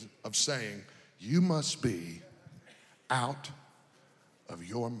translation of saying, you must be out of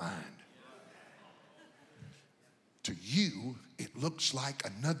your mind. To you, it looks like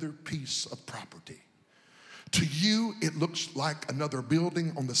another piece of property. To you, it looks like another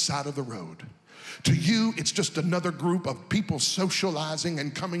building on the side of the road. To you, it's just another group of people socializing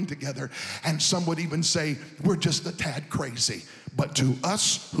and coming together. And some would even say, we're just a tad crazy. But to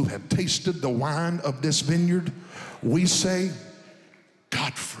us who have tasted the wine of this vineyard, we say,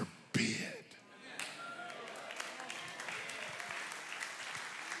 God forbid.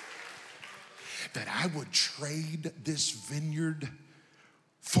 That I would trade this vineyard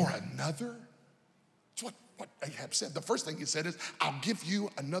for another. That's what Ahab said. The first thing he said is, I'll give you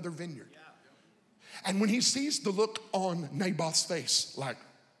another vineyard. And when he sees the look on Naboth's face, like,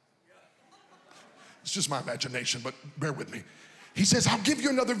 it's just my imagination, but bear with me. He says, I'll give you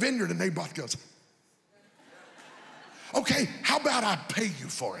another vineyard. And Naboth goes, okay, how about I pay you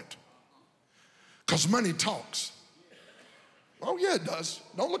for it? Because money talks. Oh, yeah, it does.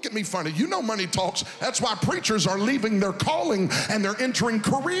 Don't look at me funny. You know money talks. That's why preachers are leaving their calling and they're entering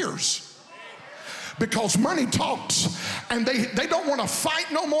careers. Because money talks, and they don't want to fight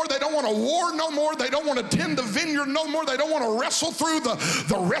no more. They don't want to war no more. They don't want to tend the vineyard no more. They don't want to wrestle through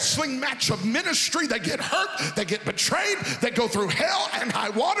the wrestling match of ministry. They get hurt. They get betrayed. They go through hell and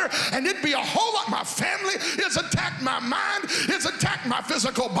high water, and it'd be a whole lot. My family is attacked. My mind is attacked. My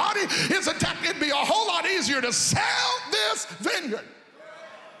physical body is attacked. It'd be a whole lot easier to sell this vineyard.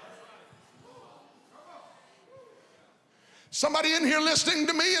 Somebody in here listening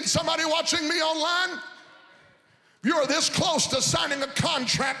to me and somebody watching me online, you are this close to signing a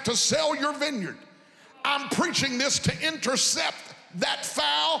contract to sell your vineyard. I'm preaching this to intercept that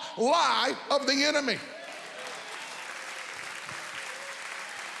foul lie of the enemy.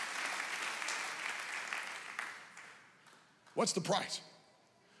 What's the price?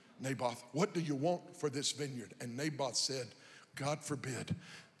 Naboth, what do you want for this vineyard? And Naboth said, God forbid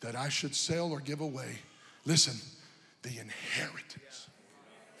that I should sell or give away, listen, the inheritance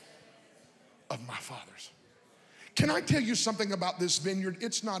of my fathers. Can I tell you something about this vineyard?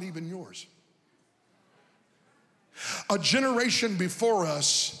 It's not even yours. A generation before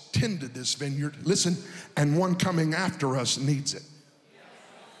us tended this vineyard, listen, and one coming after us needs it.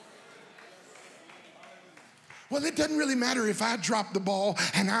 Well, it doesn't really matter if I drop the ball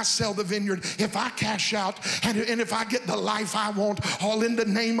and I sell the vineyard, if I cash out, and if I get the life I want, all in the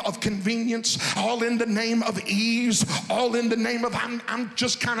name of convenience, all in the name of ease, all in the name of I'm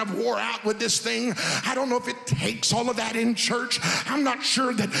just kind of wore out with this thing. I don't know if it takes all of that in church. I'm not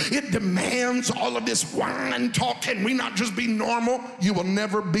sure that it demands all of this wine talk. Can we not just be normal? You will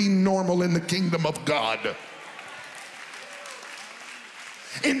never be normal in the kingdom of God.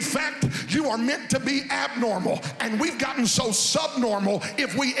 In fact, you are meant to be abnormal, and we've gotten so subnormal,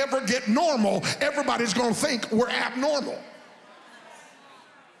 if we ever get normal, everybody's going to think we're abnormal.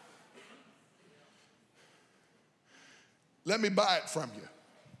 let me buy it from you.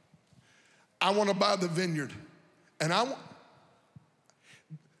 I want to buy the vineyard. And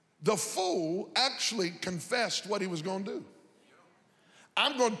the fool actually confessed what he was going to do.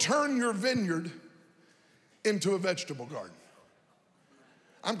 I'm going to turn your vineyard into a vegetable garden.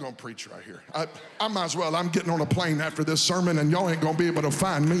 I'm going to preach right here. I might as well. I'm getting on a plane after this sermon, and y'all ain't going to be able to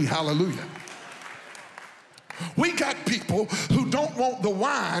find me. Hallelujah. We got people who don't want the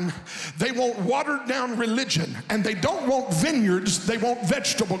wine, they want watered down religion, and they don't want vineyards, they want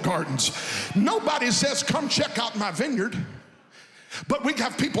vegetable gardens. Nobody says, come check out my vineyard, but we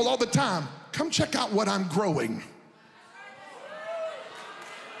got people all the time, come check out what I'm growing.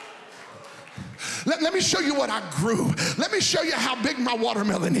 Let me show you what I grew. Let me show you how big my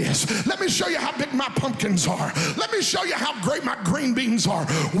watermelon is. Let me show you how big my pumpkins are. Let me show you how great my green beans are.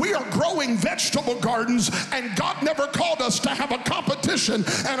 We are growing vegetable gardens, and God never called us to have a competition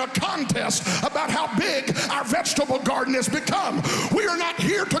and a contest about how big our vegetable garden has become. We are not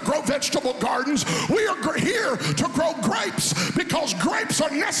here to grow vegetable gardens. We are here to grow grapes, because grapes are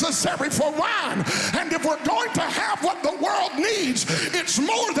necessary for wine. And if we're going to have what the world needs, it's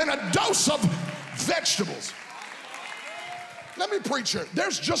more than a dose of vegetables. Let me preach here.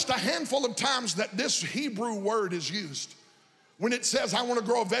 There's just a handful of times that this Hebrew word is used. When it says, I want to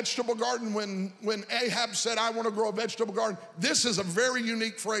grow a vegetable garden, when Ahab said, I want to grow a vegetable garden, this is a very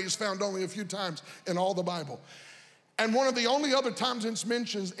unique phrase found only a few times in all the Bible. And one of the only other times it's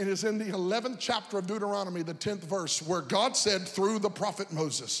mentioned, it is in the 11th chapter of Deuteronomy, the 10th verse, where God said through the prophet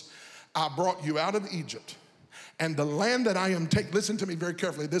Moses, I brought you out of Egypt. And the land that I am taking, listen to me very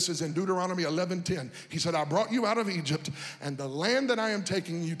carefully. This is in Deuteronomy 11:10. He said, I brought you out of Egypt, and the land that I am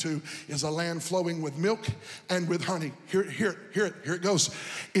taking you to is a land flowing with milk and with honey. Here it goes.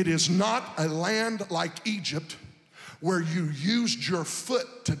 It is not a land like Egypt where you used your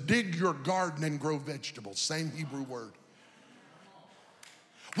foot to dig your garden and grow vegetables. Same Hebrew word.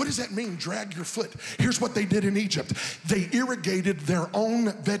 What does that mean, drag your foot? Here's what they did in Egypt. They irrigated their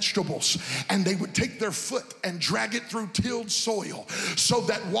own vegetables, and they would take their foot and drag it through tilled soil so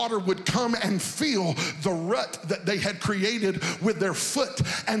that water would come and fill the rut that they had created with their foot.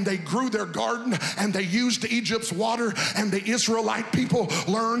 And they grew their garden, and they used Egypt's water, and the Israelite people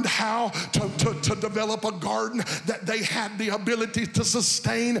learned how to develop a garden that they had the ability to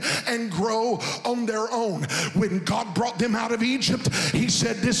sustain and grow on their own. When God brought them out of Egypt, he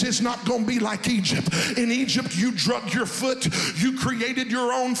said, this is not going to be like Egypt. In Egypt, you drug your foot, you created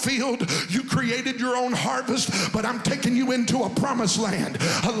your own field, you created your own harvest, but I'm taking you into a promised land,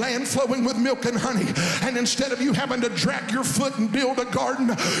 a land flowing with milk and honey. And instead of you having to drag your foot and build a garden,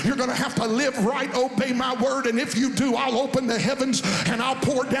 you're going to have to live right, obey my word. And if you do, I'll open the heavens and I'll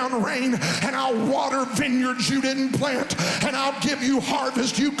pour down rain, and I'll water vineyards you didn't plant, and I'll give you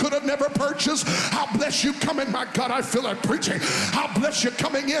harvest you could have never purchased. I'll bless you coming. My God, I feel like preaching. I'll bless you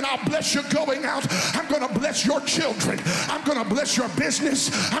coming in, I'll bless you going out. I'm going to bless your children. I'm going to bless your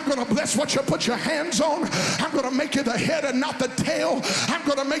business. I'm going to bless what you put your hands on. I'm going to make you the head and not the tail. I'm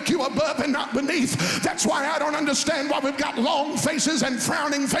going to make you above and not beneath. That's why I don't understand why we've got long faces and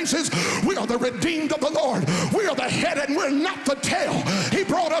frowning faces. We are the redeemed of the Lord. We are the head and we're not the tail. He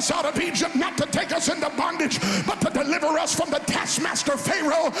brought us out of Egypt not to take us into bondage, but to deliver us from the taskmaster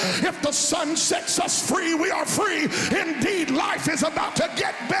Pharaoh. If the Son sets us free, we are free. Indeed, life is about to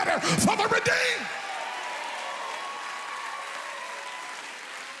get better for the redeemed.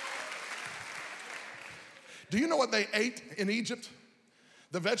 Do you know what they ate in Egypt?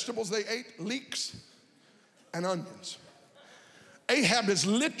 The vegetables they ate? Leeks and onions. Ahab is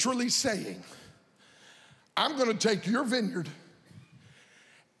literally saying, I'm going to take your vineyard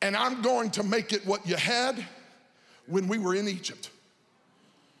and I'm going to make it what you had when we were in Egypt.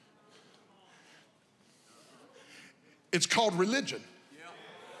 It's called religion.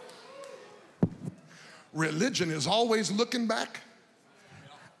 Religion is always looking back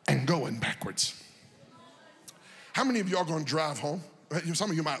and going backwards. How many of you are going to drive home? Some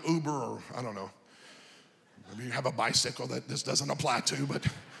of you might Uber, or I don't know. Maybe you have a bicycle that this doesn't apply to, but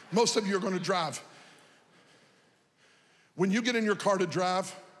most of you are going to drive. When you get in your car to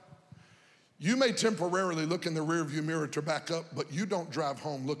drive, you may temporarily look in the rearview mirror to back up, but you don't drive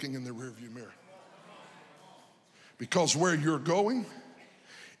home looking in the rearview mirror. Because where you're going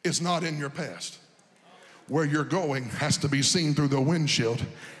is not in your past. Where you're going has to be seen through the windshield,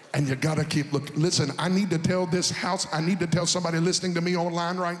 and you gotta keep looking. Listen, I need to tell this house, I need to tell somebody listening to me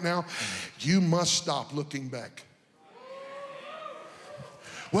online right now, you must stop looking back.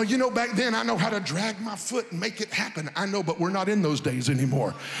 Well, you know, back then I know how to drag my foot and make it happen. I know, but we're not in those days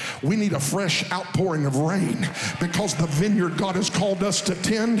anymore. We need a fresh outpouring of rain, because the vineyard God has called us to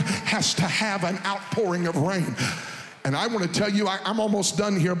tend has to have an outpouring of rain. And I want to tell you, I'm almost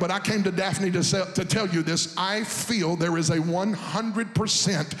done here, but I came to Daphne to tell you this. I feel there is a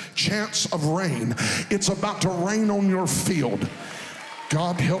 100% chance of rain. It's about to rain on your field.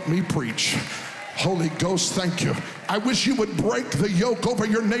 God help me preach. Holy Ghost, thank you. I wish you would break the yoke over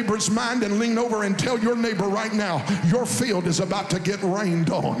your neighbor's mind and lean over and tell your neighbor right now, your field is about to get rained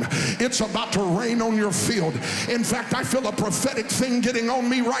on. It's about to rain on your field. In fact, I feel a prophetic thing getting on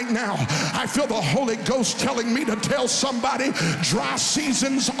me right now. I feel the Holy Ghost telling me to tell somebody, dry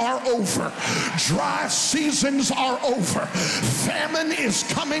seasons are over. Dry seasons are over. Famine is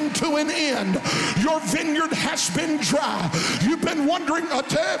coming to an end. Your vineyard has been dry. You've been wondering,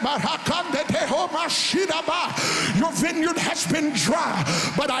 your vineyard has been dry,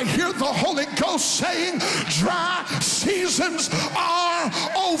 but I hear the Holy Ghost saying, dry seasons are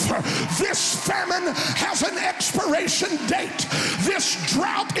over. This famine has an expiration date. This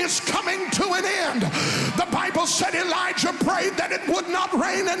drought is coming to an end. The Bible said Elijah prayed that it would not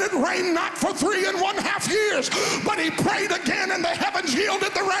rain, and it rained not for 3.5 years. But he prayed again, and the heavens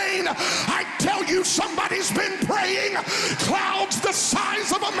yielded the rain. I tell you, somebody's been praying. Clouds the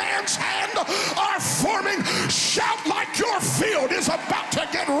size of a man's hand are forming. Shout like your field is about to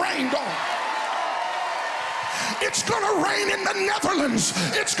get rained on. It's going to rain in the Netherlands.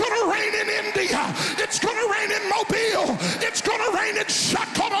 It's going to rain in India. It's going to rain in Mobile. It's going to rain in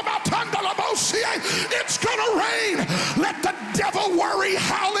Shakarabatandalabosie. It's going to rain. Let the devil worry,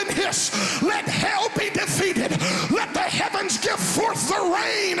 howl, and hiss. Let hell be defeated. Let the heavens give forth the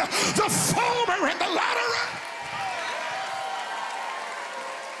rain, the former and the latter rain.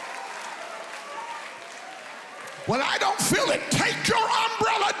 When I don't feel it, take your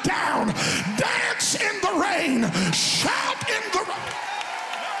umbrella down. Dance in the rain. Shout in the rain.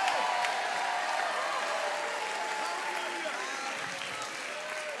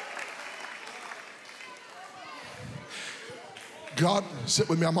 God, sit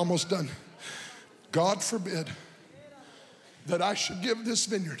with me, I'm almost done. God forbid that I should give this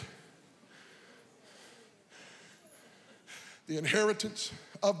vineyard the inheritance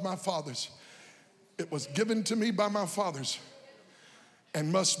of my fathers. It was given to me by my fathers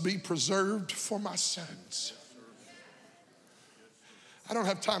and must be preserved for my sons. I don't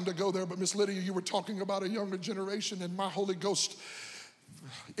have time to go there, but Miss Lydia, you were talking about a younger generation, and my Holy Ghost,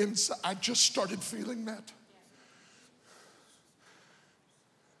 inside, I just started feeling that.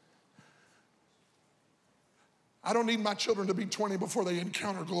 I don't need my children to be 20 before they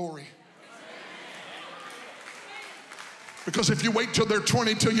encounter glory. Because if you wait till they're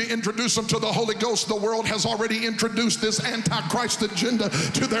 20 till you introduce them to the Holy Ghost, the world has already introduced this Antichrist agenda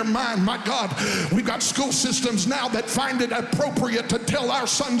to their mind. My God, we've got school systems now that find it appropriate to tell our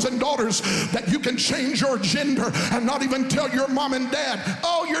sons and daughters that you can change your gender and not even tell your mom and dad,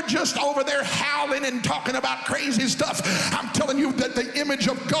 oh, you're just over there howling and talking about crazy stuff. I'm telling you that the image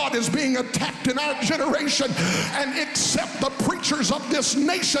of God is being attacked in our generation, and except the preachers of this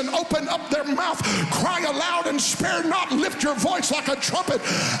nation open up their mouth, cry aloud, and spare not, lift your voice like a trumpet.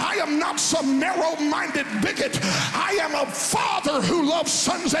 I am not some narrow-minded bigot. I am a father who loves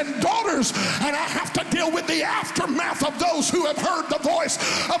sons and daughters, and I have to deal with the aftermath of those who have heard the voice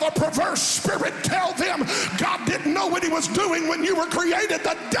of a perverse spirit tell them God didn't know what he was doing when you were created.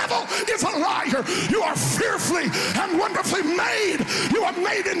 The devil is a liar. You are fearfully and wonderfully made. You are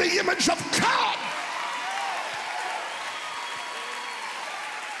made in the image of God.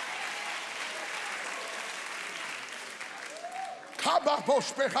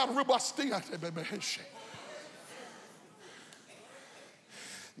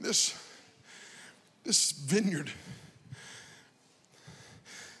 This vineyard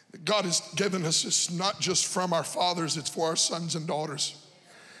that God has given us is not just from our fathers, it's for our sons and daughters.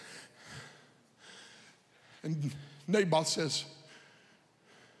 And Naboth says,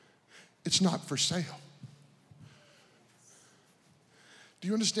 it's not for sale. Do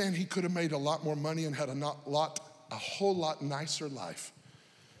you understand? He could have made a lot more money and had a whole lot nicer life.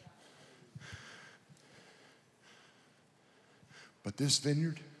 But this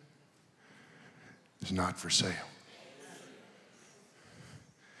vineyard is not for sale.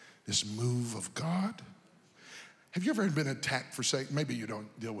 This move of God. Have you ever been attacked for saying, maybe you don't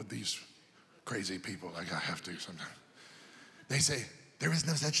deal with these crazy people like I have to sometimes. They say, there is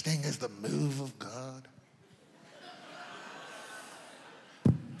no such thing as the move of God.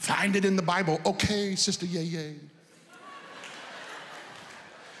 Find it in the Bible. Okay, Sister Yay.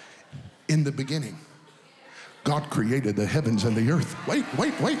 In the beginning, God created the heavens and the earth. Wait.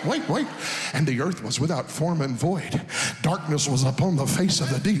 And the earth was without form and void. Darkness was upon the face of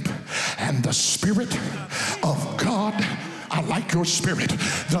the deep. And the Spirit of God, I like your spirit.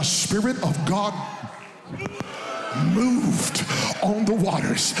 The Spirit of God moved on the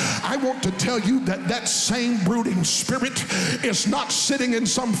waters. I want to tell you that that same brooding spirit is not sitting in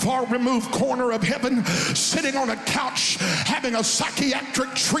some far removed corner of heaven, sitting on a couch having a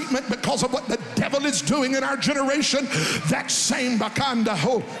psychiatric treatment because of what the devil is doing in our generation. That same that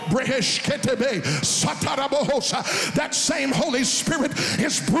same Holy Spirit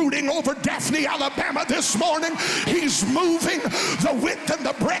is brooding over Daphne, Alabama this morning. He's moving the width and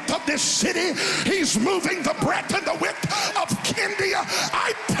the breadth of this city. He's moving the breadth and the width of India.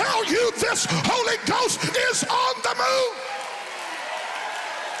 I tell you, this Holy Ghost is on the move.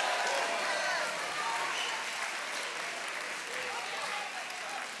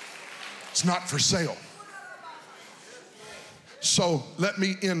 It's not for sale. So let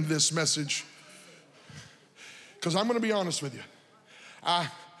me end this message, because I'm going to be honest with you. I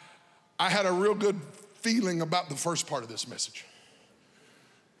had a real good feeling about the first part of this message.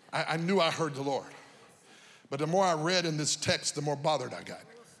 I knew I heard the Lord. But the more I read in this text, the more bothered I got,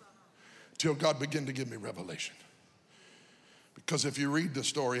 till God began to give me revelation. Because if you read the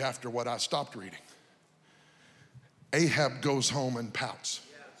story after what I stopped reading, Ahab goes home and pouts.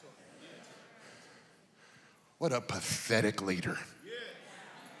 What a pathetic leader.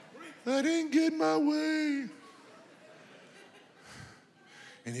 I didn't get my way.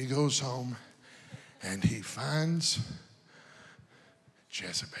 And he goes home and he finds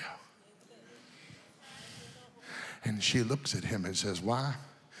Jezebel. And she looks at him and says, why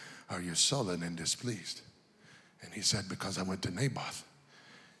are you sullen and displeased? And he said, because I went to Naboth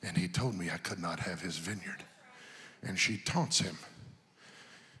and he told me I could not have his vineyard. And she taunts him.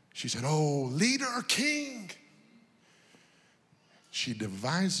 She said, oh, leader, king. She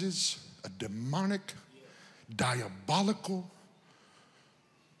devises a demonic, diabolical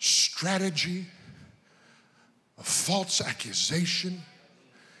strategy, a false accusation,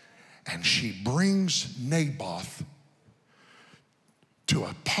 and she brings Naboth to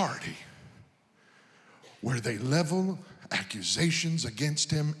a party where they level accusations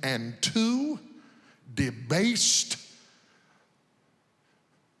against him, and two debased,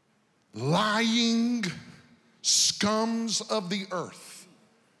 lying scums of the earth.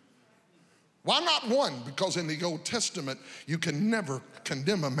 Why not one? Because in the Old Testament, you can never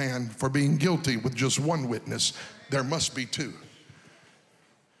condemn a man for being guilty with just one witness. There must be two.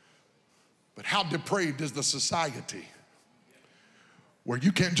 But how depraved is the society where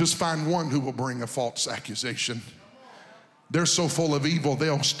you can't just find one who will bring a false accusation. They're so full of evil,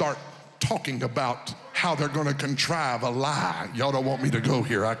 they'll start talking about how they're going to contrive a lie. Y'all don't want me to go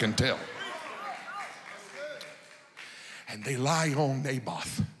here, I can tell. And they lie on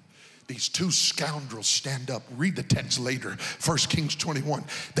Naboth. These two scoundrels stand up. Read the text later, 1 Kings 21.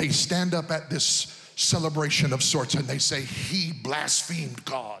 They stand up at this celebration of sorts and they say, he blasphemed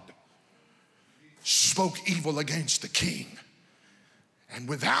God, spoke evil against the king. And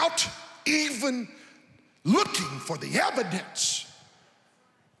without even looking for the evidence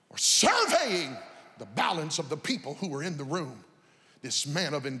or surveying the balance of the people who were in the room, this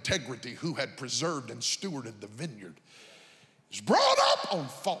man of integrity who had preserved and stewarded the vineyard is brought up on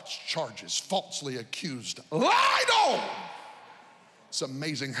false charges, falsely accused, lied on. It's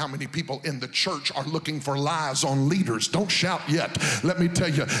amazing how many people in the church are looking for lies on leaders. Don't shout yet. Let me tell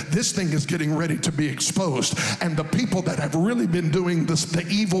you, this thing is getting ready to be exposed. And the people that have really been doing this, the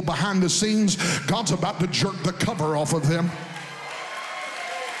evil behind the scenes, God's about to jerk the cover off of them.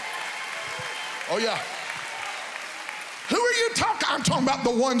 Oh yeah. Who are you talking? I'm talking about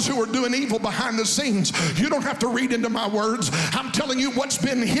the ones who are doing evil behind the scenes. You don't have to read into my words. I'm telling you, what's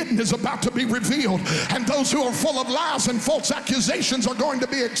been hidden is about to be revealed. And those who are full of lies and false accusations are going to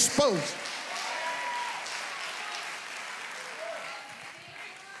be exposed.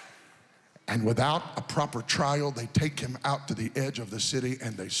 And without a proper trial, they take him out to the edge of the city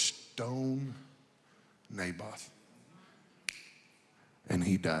and they stone Naboth. And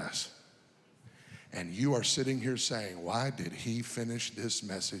he dies. And you are sitting here saying, why did he finish this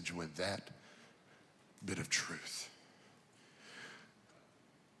message with that bit of truth?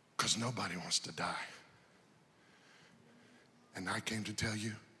 Because nobody wants to die. And I came to tell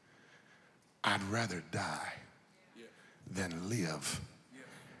you, I'd rather die than live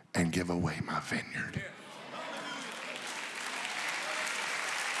and give away my vineyard.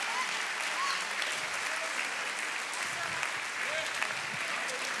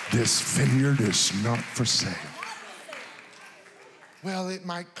 This vineyard is not for sale. Well, it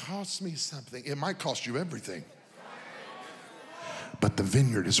might cost me something. It might cost you everything. But the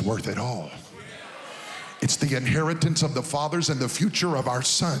vineyard is worth it all. It's the inheritance of the fathers and the future of our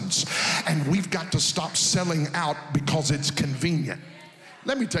sons. And we've got to stop selling out because it's convenient.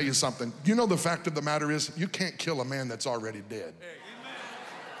 Let me tell you something. You know the fact of the matter is you can't kill a man that's already dead.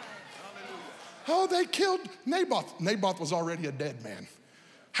 Oh, they killed Naboth. Naboth was already a dead man.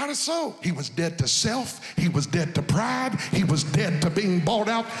 How does so? He was dead to self. He was dead to pride. He was dead to being bought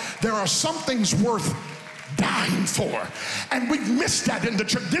out. There are some things worth dying for, and we've missed that in the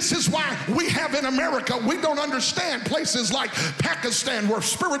church. This is why we have in America, we don't understand places like Pakistan, where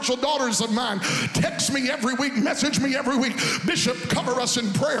spiritual daughters of mine text me every week, message me every week, Bishop, cover us in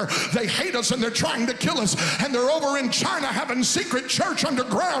prayer. They hate us and they're trying to kill us, and they're over in China having secret church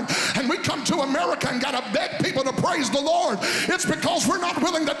underground, and we come to America and gotta beg people to praise the Lord. It's because we're not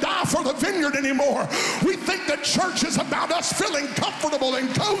willing to die for the vineyard anymore. We think that church is about us feeling comfortable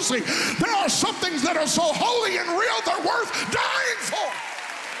and cozy. There are some things that are so holy and real, they're worth dying for.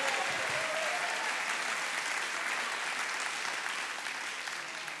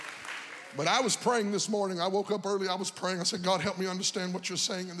 But I was praying this morning. I woke up early. I was praying. I said, God, help me understand what you're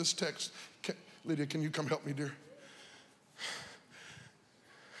saying in this text. Lydia, can you come help me, dear?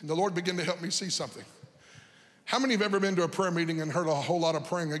 And the Lord began to help me see something. How many have ever been to a prayer meeting and heard a whole lot of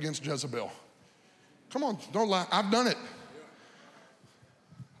praying against Jezebel? Come on, don't lie. I've done it.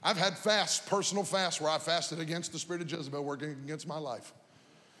 I've had fasts, personal fasts, where I fasted against the spirit of Jezebel working against my life.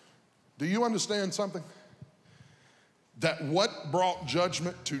 Do you understand something? That what brought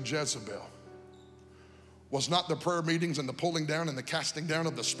judgment to Jezebel was not the prayer meetings and the pulling down and the casting down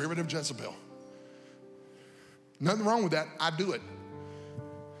of the spirit of Jezebel. Nothing wrong with that. I do it.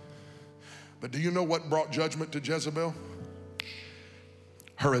 But do you know what brought judgment to Jezebel?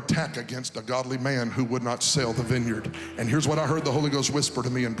 Her attack against a godly man who would not sell the vineyard. And here's what I heard the Holy Ghost whisper to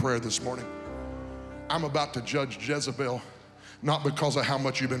me in prayer this morning. I'm about to judge Jezebel, not because of how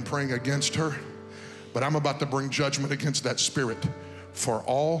much you've been praying against her, but I'm about to bring judgment against that spirit for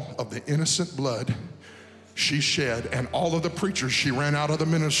all of the innocent blood she shed, and all of the preachers she ran out of the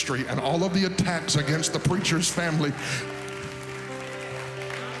ministry, and all of the attacks against the preacher's family.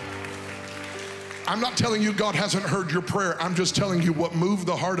 I'm not telling you God hasn't heard your prayer. I'm just telling you what moved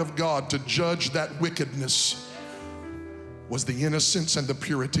the heart of God to judge that wickedness was the innocence and the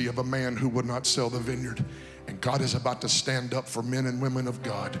purity of a man who would not sell the vineyard. And God is about to stand up for men and women of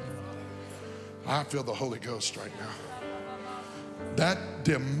God. I feel the Holy Ghost right now. That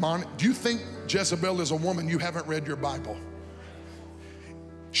demonic, do you think Jezebel is a woman? You haven't read your Bible.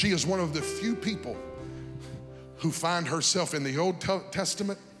 She is one of the few people who find herself in the Old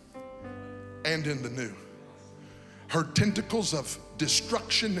Testament and in the New. Her tentacles of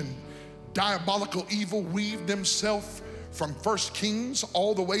destruction and diabolical evil weave themselves from 1 Kings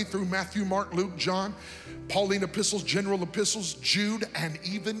all the way through Matthew, Mark, Luke, John, Pauline epistles, general epistles, Jude, and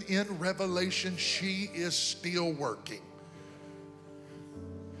even in Revelation, she is still working.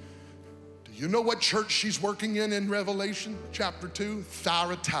 Do you know what church she's working in Revelation chapter 2?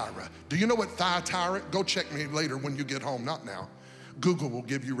 Thyatira. Do you know what Thyatira? Go check me later when you get home, not now. Google will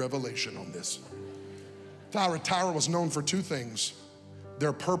give you revelation on this. Thyatira was known for two things: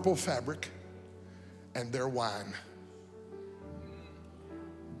 their purple fabric and their wine.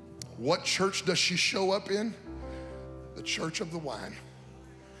 What church does she show up in? The church of the wine.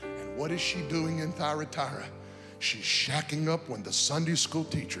 And what is she doing in Thyatira? She's shacking up when the Sunday school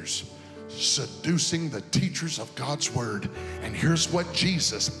teachers, seducing the teachers of God's word. And here's what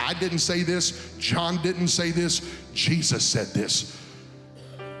Jesus, I didn't say this, John didn't say this, Jesus said this.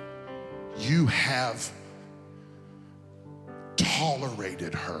 You have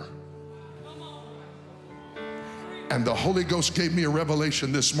tolerated her. And the Holy Ghost gave me a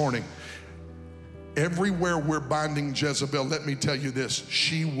revelation this morning. Everywhere we're binding Jezebel, let me tell you this,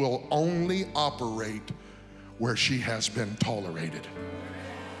 she will only operate where she has been tolerated.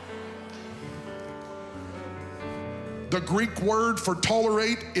 The Greek word for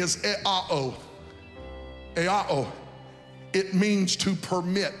tolerate is eao. Eao. It means to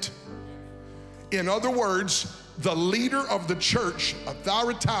permit. In other words, the leader of the church of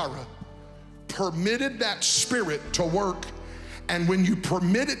Thyatira permitted that spirit to work. And when you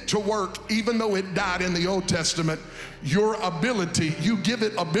permit it to work, even though it died in the Old Testament, your ability, you give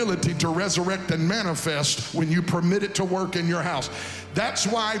it ability to resurrect and manifest when you permit it to work in your house. That's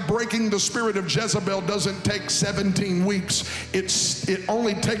why breaking the spirit of Jezebel doesn't take 17 weeks. It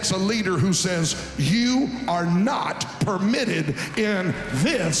only takes a leader who says, you are not permitted in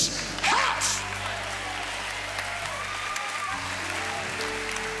this house.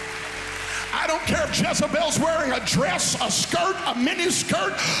 I don't care if Jezebel's wearing a dress, a skirt, a mini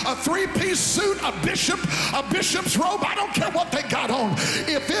skirt, a three-piece suit, a bishop's robe. I don't care what they got on.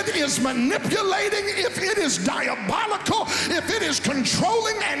 If it is manipulating, if it is diabolical, if it is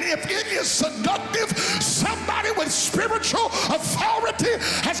controlling, and if it is seductive, somebody with spiritual authority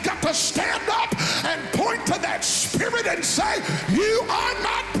has got to stand up and point to that spirit and say, you are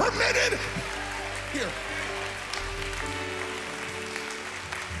not permitted here.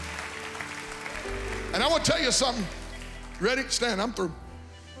 And I want to tell you something. Ready? Stand, I'm through.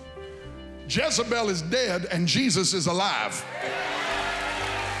 Jezebel is dead and Jesus is alive.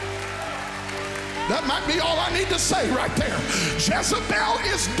 That might be all I need to say right there. Jezebel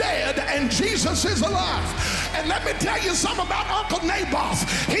is dead and Jesus is alive. And let me tell you something about Uncle Naboth.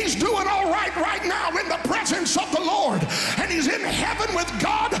 He's doing all right now in the presence of the Lord. And he's in heaven with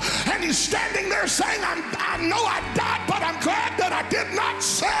God. And he's standing there saying, I know I died, but I'm glad that I did not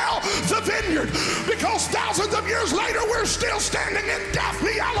sell the vineyard. Because thousands of years later, we're still standing in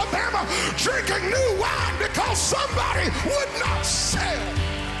Daphne, Alabama, drinking new wine because somebody would not sell.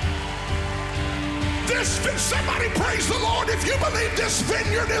 Somebody praise the Lord if you believe this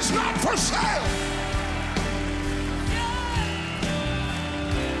vineyard is not for sale.